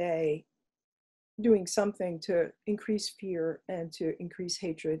every day doing something to increase fear and to increase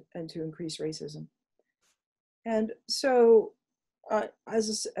hatred and to increase racism. And so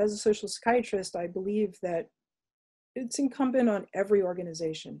as a social psychiatrist, I believe that it's incumbent on every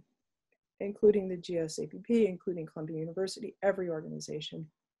organization, including the GSAPP, including Columbia University, every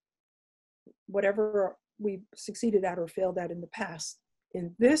organization, whatever we succeeded at or failed at in the past,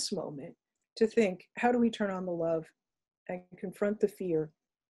 in this moment, to think, how do we turn on the love and confront the fear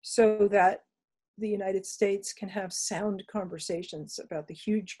so that the United States can have sound conversations about the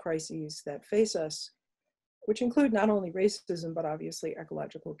huge crises that face us, which include not only racism, but obviously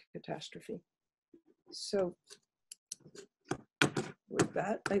ecological catastrophe. So with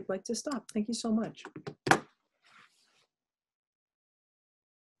that, I'd like to stop. Thank you so much.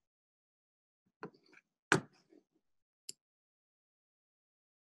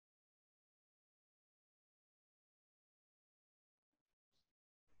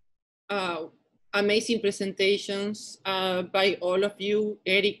 Amazing presentations by all of you,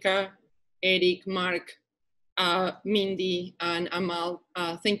 Erica, Eric, Mark, Mindy, and Amal.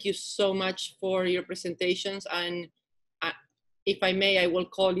 Thank you so much for your presentations. And if I may, I will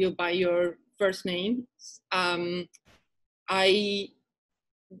call you by your first name.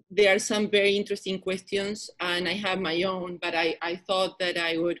 There are some very interesting questions, and I have my own, but I thought that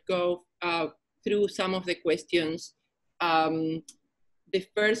I would go through some of the questions. The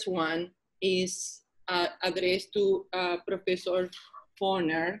first one is addressed to Professor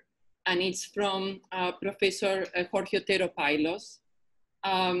Foner, and it's from Professor Jorge Otero Pailos.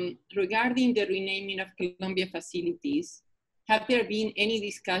 Regarding the renaming of Columbia facilities, have there been any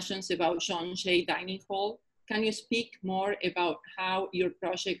discussions about John Jay Dining Hall? Can you speak more about how your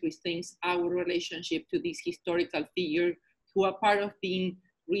project rethinks our relationship to this historical figure, who are part of being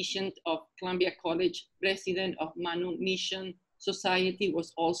regent of Columbia College, president of Manu Mission Society,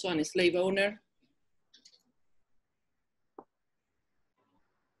 was also a slave owner?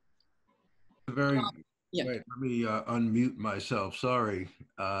 very, yeah. wait, let me unmute myself. Sorry.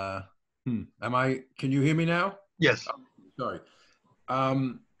 Can you hear me now? Yes. Sorry.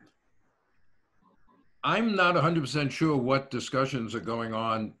 I'm not 100% sure what discussions are going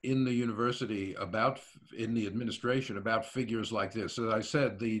on in the university in the administration about figures like this. As I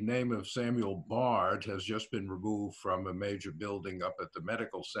said, the name of Samuel Bard has just been removed from a major building up at the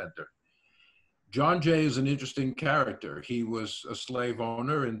medical center. John Jay is an interesting character. He was a slave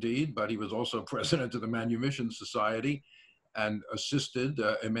owner indeed, but he was also president of the Manumission Society and assisted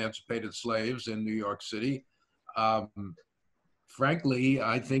emancipated slaves in New York City. Frankly,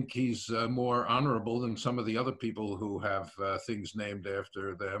 I think he's more honorable than some of the other people who have things named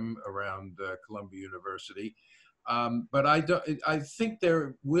after them around Columbia University. But I think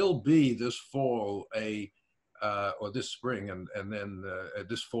there will be this fall or this spring and then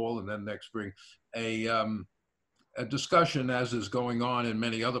this fall and then next spring, a discussion, as is going on in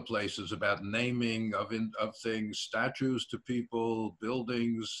many other places, about naming of things, statues to people,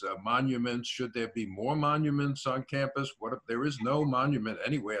 buildings, monuments. Should there be more monuments on campus? What if there is no monument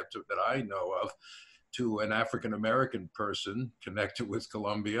anywhere that I know of to an African-American person connected with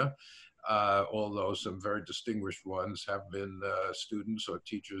Columbia, although some very distinguished ones have been students or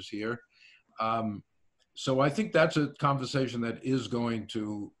teachers here. So I think that's a conversation that is going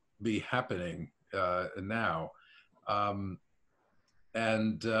to be happening now. I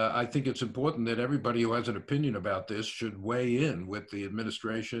think it's important that everybody who has an opinion about this should weigh in with the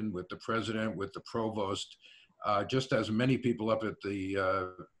administration, with the president, with the provost, just as many people up at the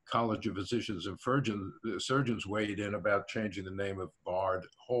College of Physicians and Surgeons weighed in about changing the name of Bard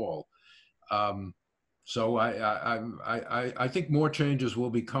Hall. So I think more changes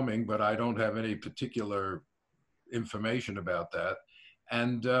will be coming, but I don't have any particular information about that.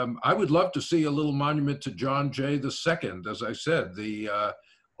 And I would love to see a little monument to John Jay II, as I said, the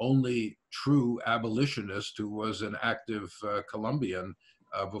only true abolitionist who was an active Columbian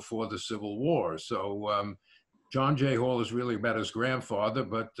before the Civil War. So John Jay Hall is really about his grandfather,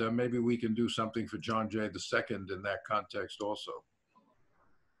 but maybe we can do something for John Jay II in that context also.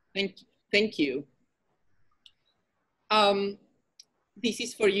 Thank you. This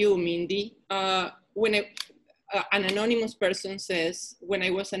is for you, Mindy. An anonymous person says, when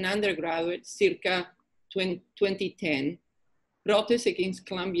I was an undergraduate, circa 2010, protest against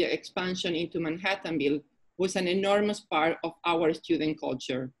Columbia expansion into Manhattanville was an enormous part of our student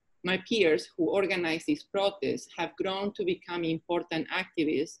culture. My peers who organized these protests have grown to become important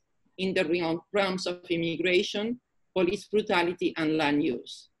activists in the realms of immigration, police brutality, and land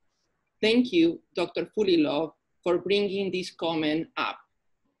use. Thank you, Dr. Fullilove, for bringing this comment up.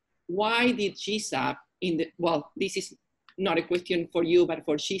 Why did GSAPP well, this is not a question for you, but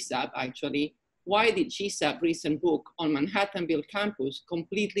for GSAPP actually. Why did GSAPP recent book on Manhattanville campus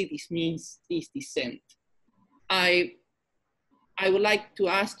completely dismiss this dissent? I would like to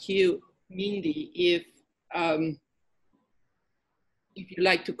ask you, Mindy, if you'd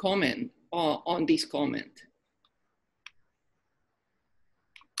like to comment on this comment.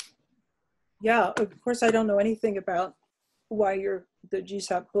 Yeah, of course, I don't know anything about why the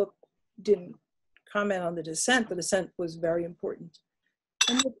GSAPP book didn't comment on the dissent. The dissent was very important.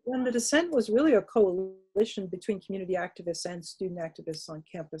 And the dissent was really a coalition between community activists and student activists on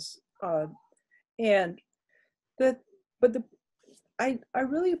campus. I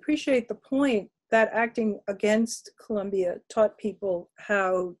really appreciate the point that acting against Columbia taught people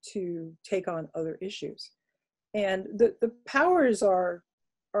how to take on other issues. And the powers are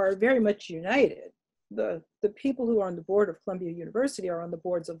very much united. The people who are on the board of Columbia University are on the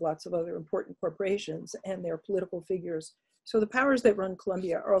boards of lots of other important corporations, and they're political figures. So the powers that run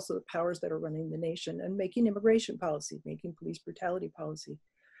Columbia are also the powers that are running the nation and making immigration policy, making police brutality policy.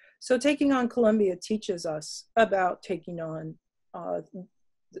 So taking on Columbia teaches us about taking on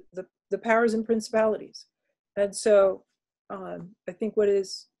the powers and principalities. And so I think what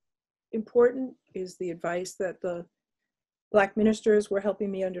is important is the advice that the Black ministers were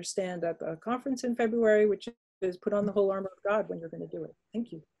helping me understand at the conference in February, which is put on the whole armor of God when you're going to do it.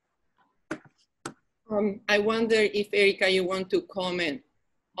 Thank you. I wonder if, Erica, you want to comment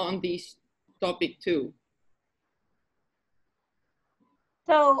on this topic too.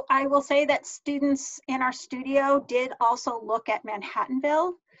 So I will say that students in our studio did also look at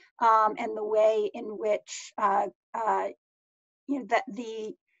Manhattanville and the way in which that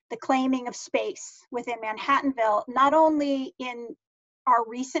the claiming of space within Manhattanville, not only in our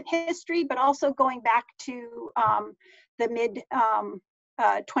recent history, but also going back to the mid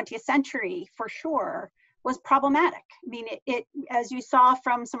 20th century for sure, was problematic. I mean, it as you saw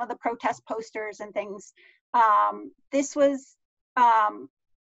from some of the protest posters and things, this was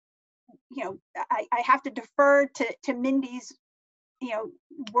I have to defer to Mindy's,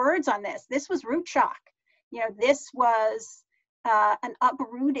 words on this. This was root shock. This was an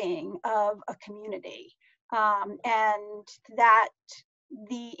uprooting of a community, and that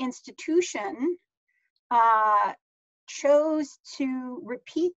the institution chose to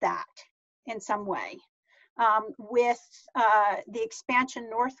repeat that in some way with the expansion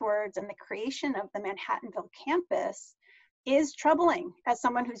northwards and the creation of the Manhattanville campus is troubling as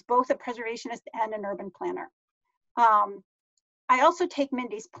someone who's both a preservationist and an urban planner. I also take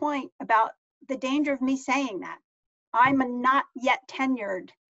Mindy's point about the danger of me saying that. I'm a not yet tenured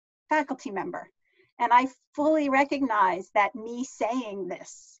faculty member, and I fully recognize that me saying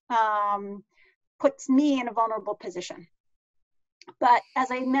this puts me in a vulnerable position. But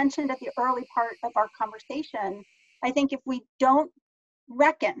as I mentioned at the early part of our conversation, I think if we don't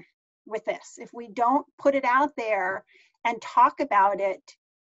reckon with this, if we don't put it out there and talk about it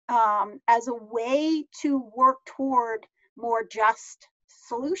as a way to work toward more just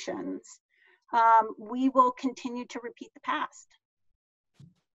solutions, we will continue to repeat the past.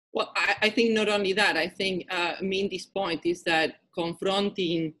 Well, I think not only that, I think Mindy's point is that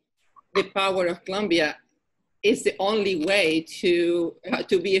confronting the power of Columbia is the only way to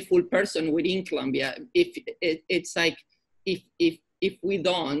be a full person within Columbia. If it's like, if we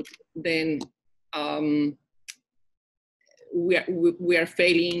don't, then we are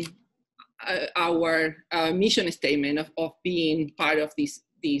failing our mission statement of being part of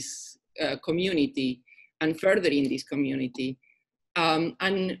this community and furthering this community. I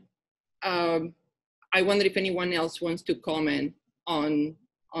wonder if anyone else wants to comment on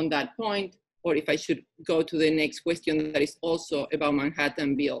that point, or if I should go to the next question that is also about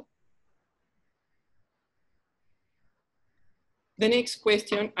Manhattanville. The next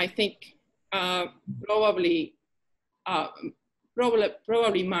question, I think probably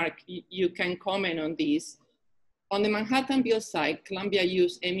Mark, you can comment on this. On the Manhattanville side, Columbia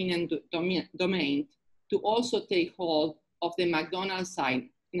used eminent domain to also take hold of the McDonald's site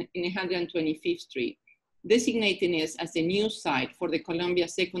in 125th Street, designating it as a new site for the Columbia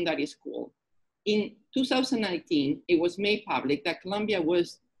Secondary School. In 2019, it was made public that Columbia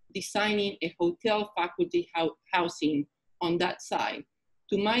was designing a hotel faculty housing on that site.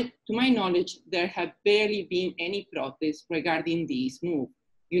 To my knowledge, there have barely been any protests regarding this move,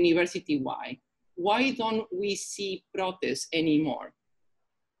 university-wide. Why don't we see protests anymore?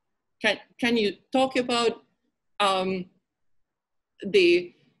 Can you talk about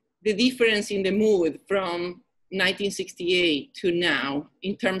the difference in the mood from 1968 to now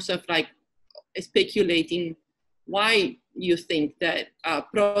in terms of like speculating why you think that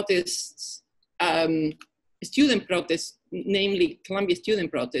protests, student protests, namely Columbia student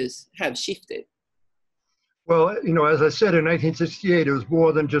protests, have shifted? Well, as I said, in 1968, it was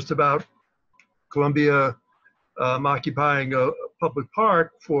more than just about Columbia occupying a public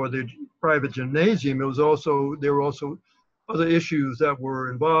park for the private gymnasium. There were also other issues that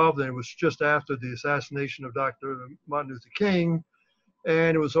were involved, and it was just after the assassination of Dr. Martin Luther King,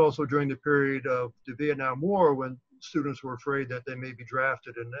 and it was also during the period of the Vietnam War when students were afraid that they may be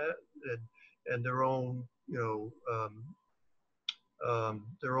drafted and their own,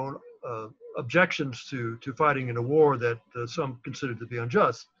 objections to fighting in a war that some considered to be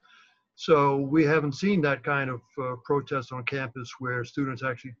unjust. So we haven't seen that kind of protest on campus where students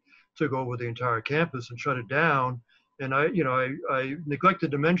actually took over the entire campus and shut it down. And I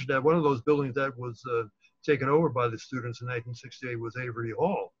neglected to mention that one of those buildings that was taken over by the students in 1968 was Avery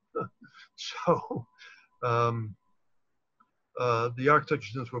Hall. So the architecture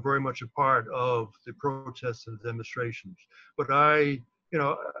students were very much a part of the protests and demonstrations. But I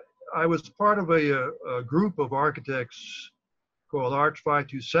was part of a group of architects called Arch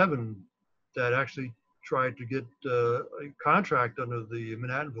 527 that actually tried to get a contract under the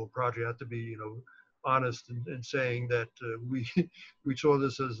Manhattanville project. I have to be, honest in saying that we saw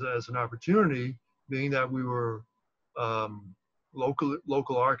this as an opportunity, being that we were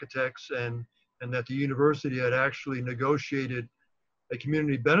local architects and that the university had actually negotiated a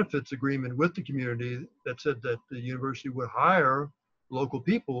community benefits agreement with the community that said that the university would hire local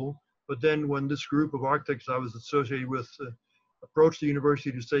people. But then when this group of architects I was associated with approached the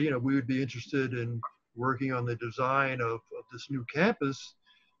university to say, we would be interested in working on the design of this new campus,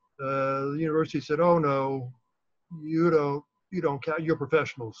 the university said, "Oh no, you don't count. You're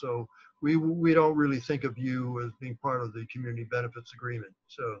professional, so we don't really think of you as being part of the community benefits agreement."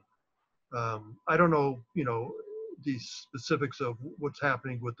 So I don't know, the specifics of what's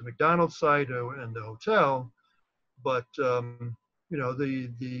happening with the McDonald's site and the hotel, but the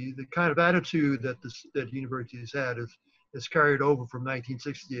kind of attitude that the university has had is is carried over from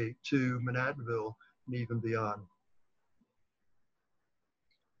 1968 to Manhattanville and even beyond.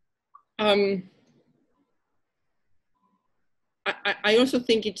 I also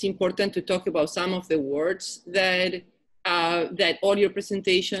think it's important to talk about some of the words that that all your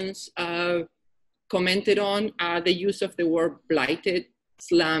presentations commented on. The use of the word blighted,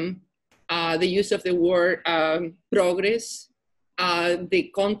 slum, the use of the word progress,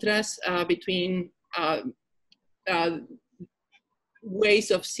 the contrast between ways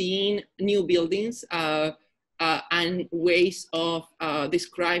of seeing new buildings and ways of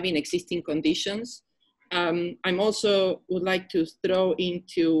describing existing conditions. I'm also would like to throw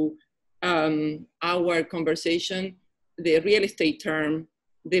into our conversation the real estate term,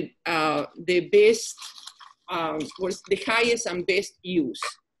 the best, was the highest and best use,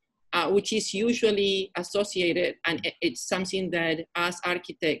 which is usually associated, and it's something that as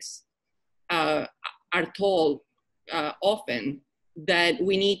architects are told often, that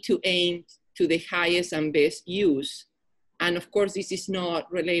we need to aim to the highest and best use. And of course, this is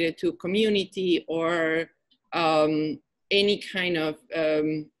not related to community or any kind of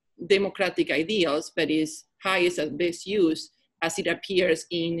democratic ideals, but is highest and best use as it appears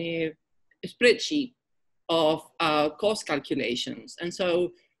in a spreadsheet of cost calculations. And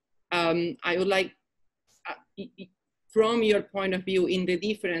so I would like, from your point of view in the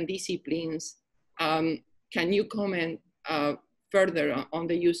different disciplines, can you comment further on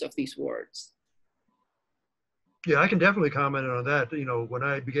the use of these words? Yeah, I can definitely comment on that. You know, when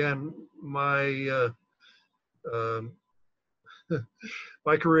I began my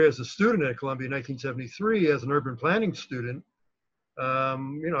my career as a student at Columbia in 1973 as an urban planning student,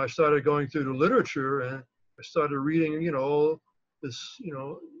 you know, I started going through the literature and I started reading, you know, all this, you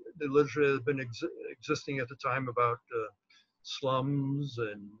know, the literature that had been existing at the time about slums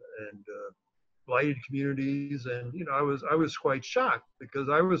and blighted communities. And, you know, I was quite shocked because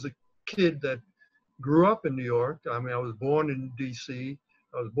I was a kid that grew up in New York. I mean, I was born in DC.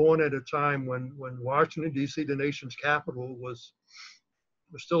 I was born at a time when Washington, DC, the nation's capital, was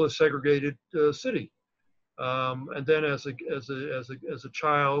still a segregated city. And then as a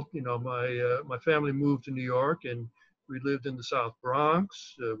child, you know, my family moved to New York, and we lived in the South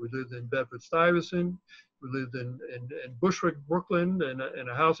Bronx. We lived in Bedford-Stuyvesant. We lived in Bushwick, Brooklyn, in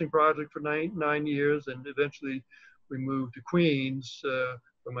a housing project for nine years, and eventually we moved to Queens,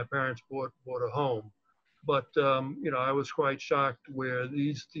 where my parents bought a home. But you know, I was quite shocked where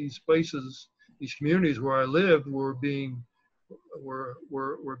these places, these communities where I lived, were being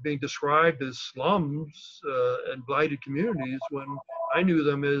described as slums and blighted communities when I knew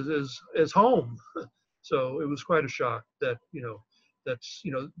them as home. So it was quite a shock that, you know, that's,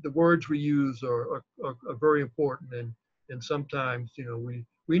 you know, the words we use are very important, and sometimes, you know,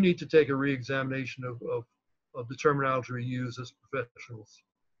 we need to take a re-examination of the terminology we use as professionals.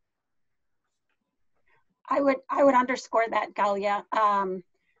 I would underscore that, Galia,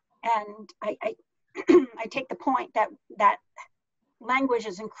 and I I take the point that language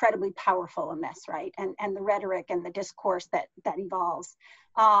is incredibly powerful in this, right? And the rhetoric and the discourse that evolves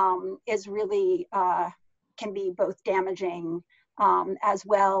is really can be both damaging as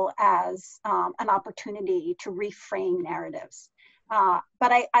well as an opportunity to reframe narratives.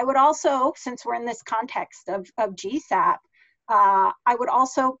 But I would also, since we're in this context of GSAPP, I would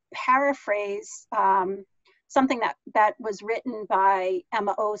also paraphrase something that was written by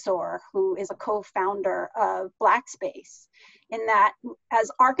Emma Ozor, who is a co-founder of Black Space, in that as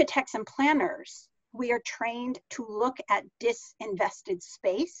architects and planners, we are trained to look at disinvested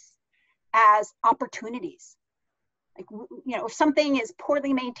space as opportunities. Like, you know, if something is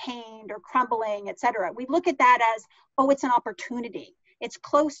poorly maintained or crumbling, et cetera, we look at that as, oh, it's an opportunity. It's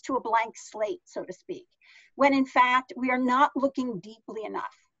close to a blank slate, so to speak. When in fact, we are not looking deeply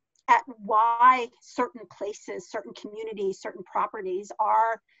enough at why certain places, certain communities, certain properties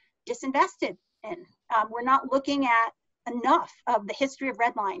are disinvested in. We're not looking at enough of the history of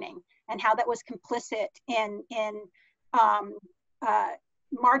redlining and how that was complicit in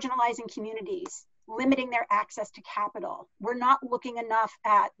marginalizing communities, limiting their access to capital. We're not looking enough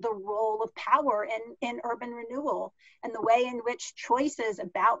at the role of power in urban renewal and the way in which choices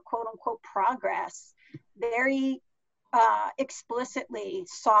about quote unquote progress very explicitly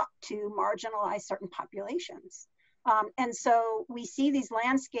sought to marginalize certain populations. And so we see these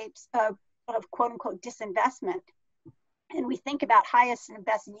landscapes of quote unquote disinvestment, and we think about highest and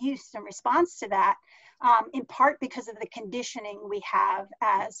best use in response to that, in part because of the conditioning we have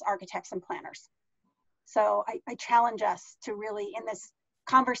as architects and planners. So I challenge us to really, in this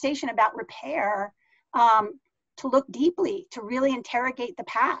conversation about repair, to look deeply, to really interrogate the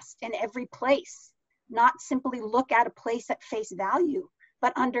past in every place not simply look at a place at face value,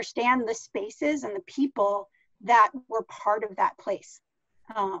 but understand the spaces and the people that were part of that place.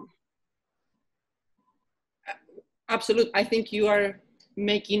 Absolutely. I think you are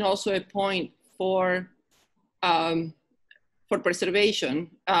making also a point for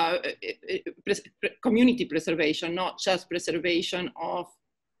preservation, community preservation, not just preservation of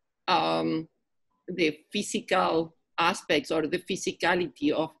the physical aspects or the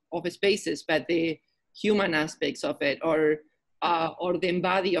physicality of spaces, but the human aspects of it, or the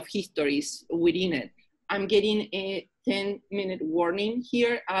embody of histories within it. I'm getting a 10-minute warning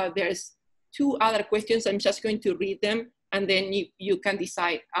here. There's 2 other questions. I'm just going to read them, and then you can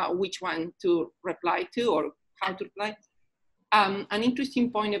decide which one to reply to or how to reply. An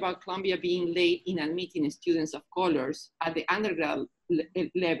interesting point about Columbia being late in admitting students of colors at the undergrad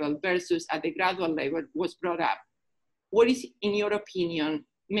level versus at the graduate level was brought up. What is, in your opinion,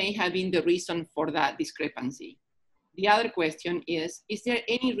 may have been the reason for that discrepancy? The other question is there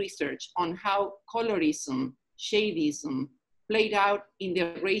any research on how colorism, shadism, played out in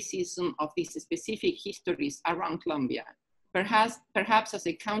the racism of these specific histories around Columbia, perhaps as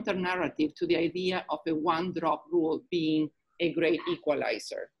a counter narrative to the idea of a one-drop rule being a great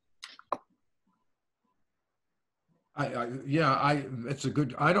equalizer? It's a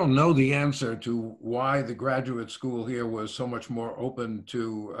good, I don't know the answer to why the graduate school here was so much more open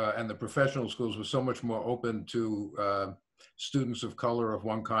to, and the professional schools were so much more open to students of color of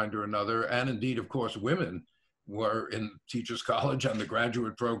one kind or another. And indeed, of course, women were in Teachers College and the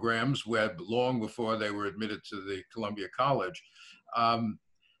graduate programs long before they were admitted to the Columbia College.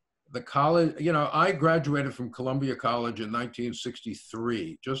 The college, I graduated from Columbia College in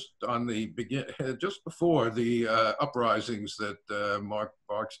 1963, just before the uprisings that Mark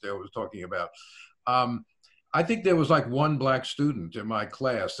Barksdale was talking about. I think there was like 1 black student in my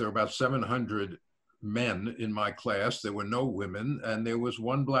class. There were about 700 men in my class. There were no women, and there was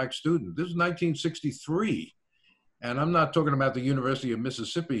 1 black student. This is 1963. And I'm not talking about the University of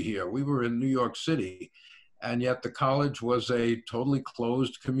Mississippi here. We were in New York City. And yet the college was a totally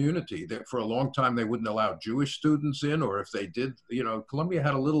closed community. For a long time, they wouldn't allow Jewish students in, or if they did, Columbia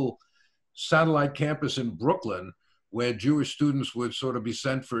had a little satellite campus in Brooklyn where Jewish students would sort of be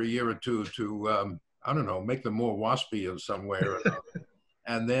sent for a year or 2 to, I don't know, make them more waspy in some way or another.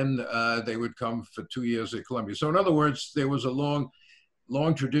 And then they would come for 2 years at Columbia. So in other words, there was a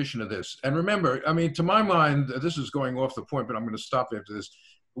long tradition of this. And remember, I mean, to my mind, this is going off the point, but I'm going to stop after this.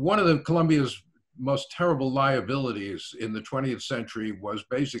 One of the Columbia's most terrible liabilities in the 20th century was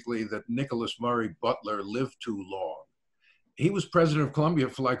basically that Nicholas Murray Butler lived too long. He was president of Columbia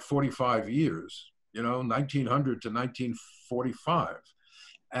for like 45 years, 1900 to 1945.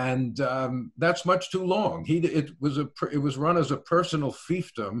 And that's much too long. It was run as a personal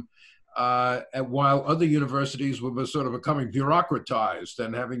fiefdom, while other universities were sort of becoming bureaucratized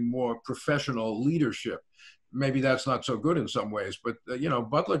and having more professional leadership. Maybe that's not so good in some ways, but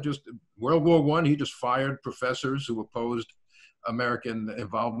Butler World War I, he just fired professors who opposed American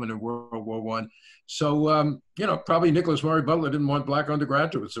involvement in World War I. So, probably Nicholas Murray Butler didn't want black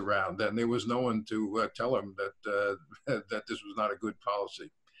undergraduates around, and there was no one to tell him that that this was not a good policy.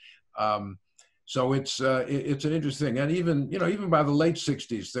 So it's an interesting thing. And even by the late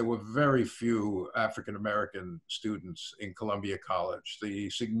 60s, there were very few African-American students in Columbia College. The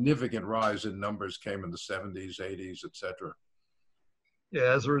significant rise in numbers came in the 70s, 80s, et cetera.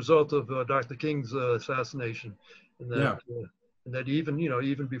 Yeah, as a result of Dr. King's assassination. And that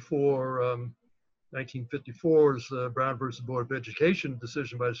even before 1954's Brown versus Board of Education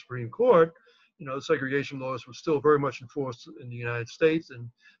decision by the Supreme Court, segregation laws were still very much enforced in the United States. And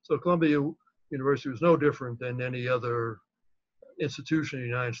so Columbia University was no different than any other institution in the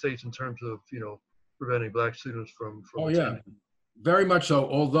United States in terms of, preventing black students from attending. Very much so,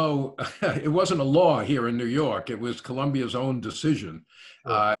 although it wasn't a law here in New York. It was Columbia's own decision.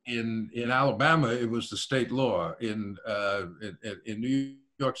 Sure. In Alabama, it was the state law. In New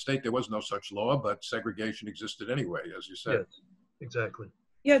York State, there was no such law, but segregation existed anyway, as you said. Yes, exactly.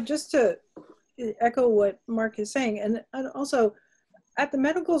 Yeah, just to echo what Mark is saying, and also, at the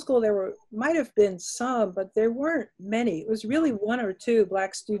medical school, there might have been some, but there weren't many. It was really 1 or 2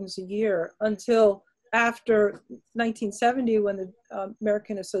 black students a year until after 1970, when the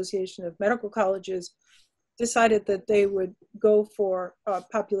American Association of Medical Colleges decided that they would go for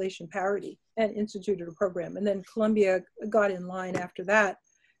population parity and instituted a program. And then Columbia got in line after that.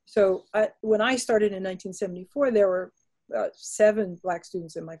 So when I started in 1974, there were 7 black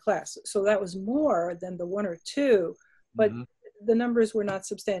students in my class. So that was more than the 1 or 2, but the numbers were not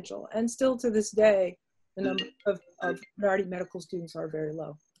substantial. And still to this day, the number of minority medical students are very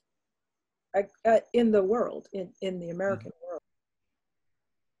low. in the world, in the American world.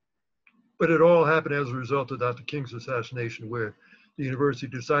 But it all happened as a result of Dr. King's assassination, where the university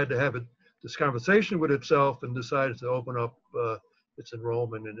decided to have this conversation with itself and decided to open up its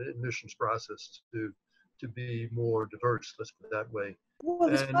enrollment and admissions process to be more diverse, let's put it that way. Well,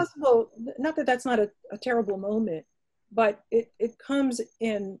 it's possible, not that that's not a terrible moment, but it comes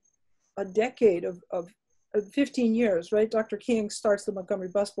in a decade of 15 years, right? Dr. King starts the Montgomery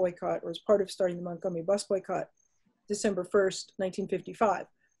bus boycott, or is part of starting the Montgomery bus boycott, December 1st, 1955.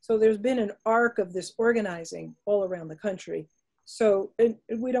 So there's been an arc of this organizing all around the country. So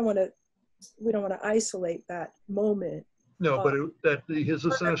we don't want to isolate that moment. No, but his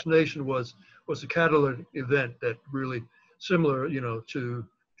assassination was a catalytic event that really similar, to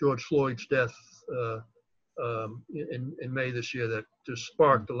George Floyd's death in May this year, that just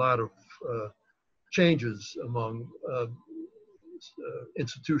sparked a lot of changes among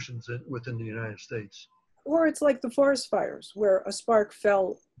institutions within the United States. Or it's like the forest fires, where a spark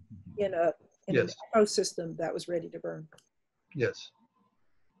fell in Yes. an ecosystem that was ready to burn. Yes.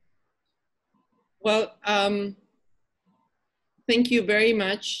 Well, thank you very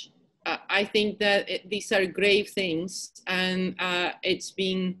much. I think that these are grave things, and it's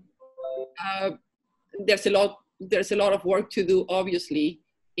been there's a lot of work to do, obviously,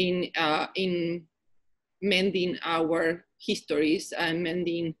 in mending our histories and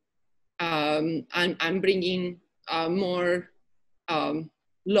mending and bringing more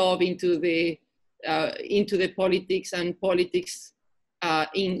love into the politics, and politics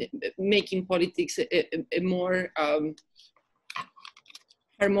in making politics a more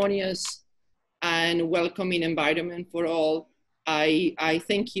harmonious and welcoming environment for all. I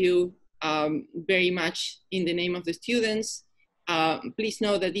thank you very much in the name of the students. Please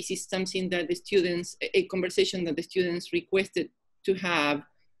know that this is something that the students, a conversation that the students requested to have,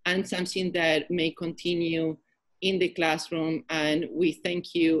 and something that may continue in the classroom. And we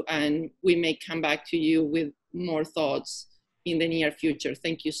thank you, and we may come back to you with more thoughts in the near future.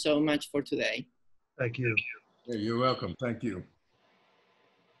 Thank you so much for today. Thank you. Yeah, you're welcome. Thank you.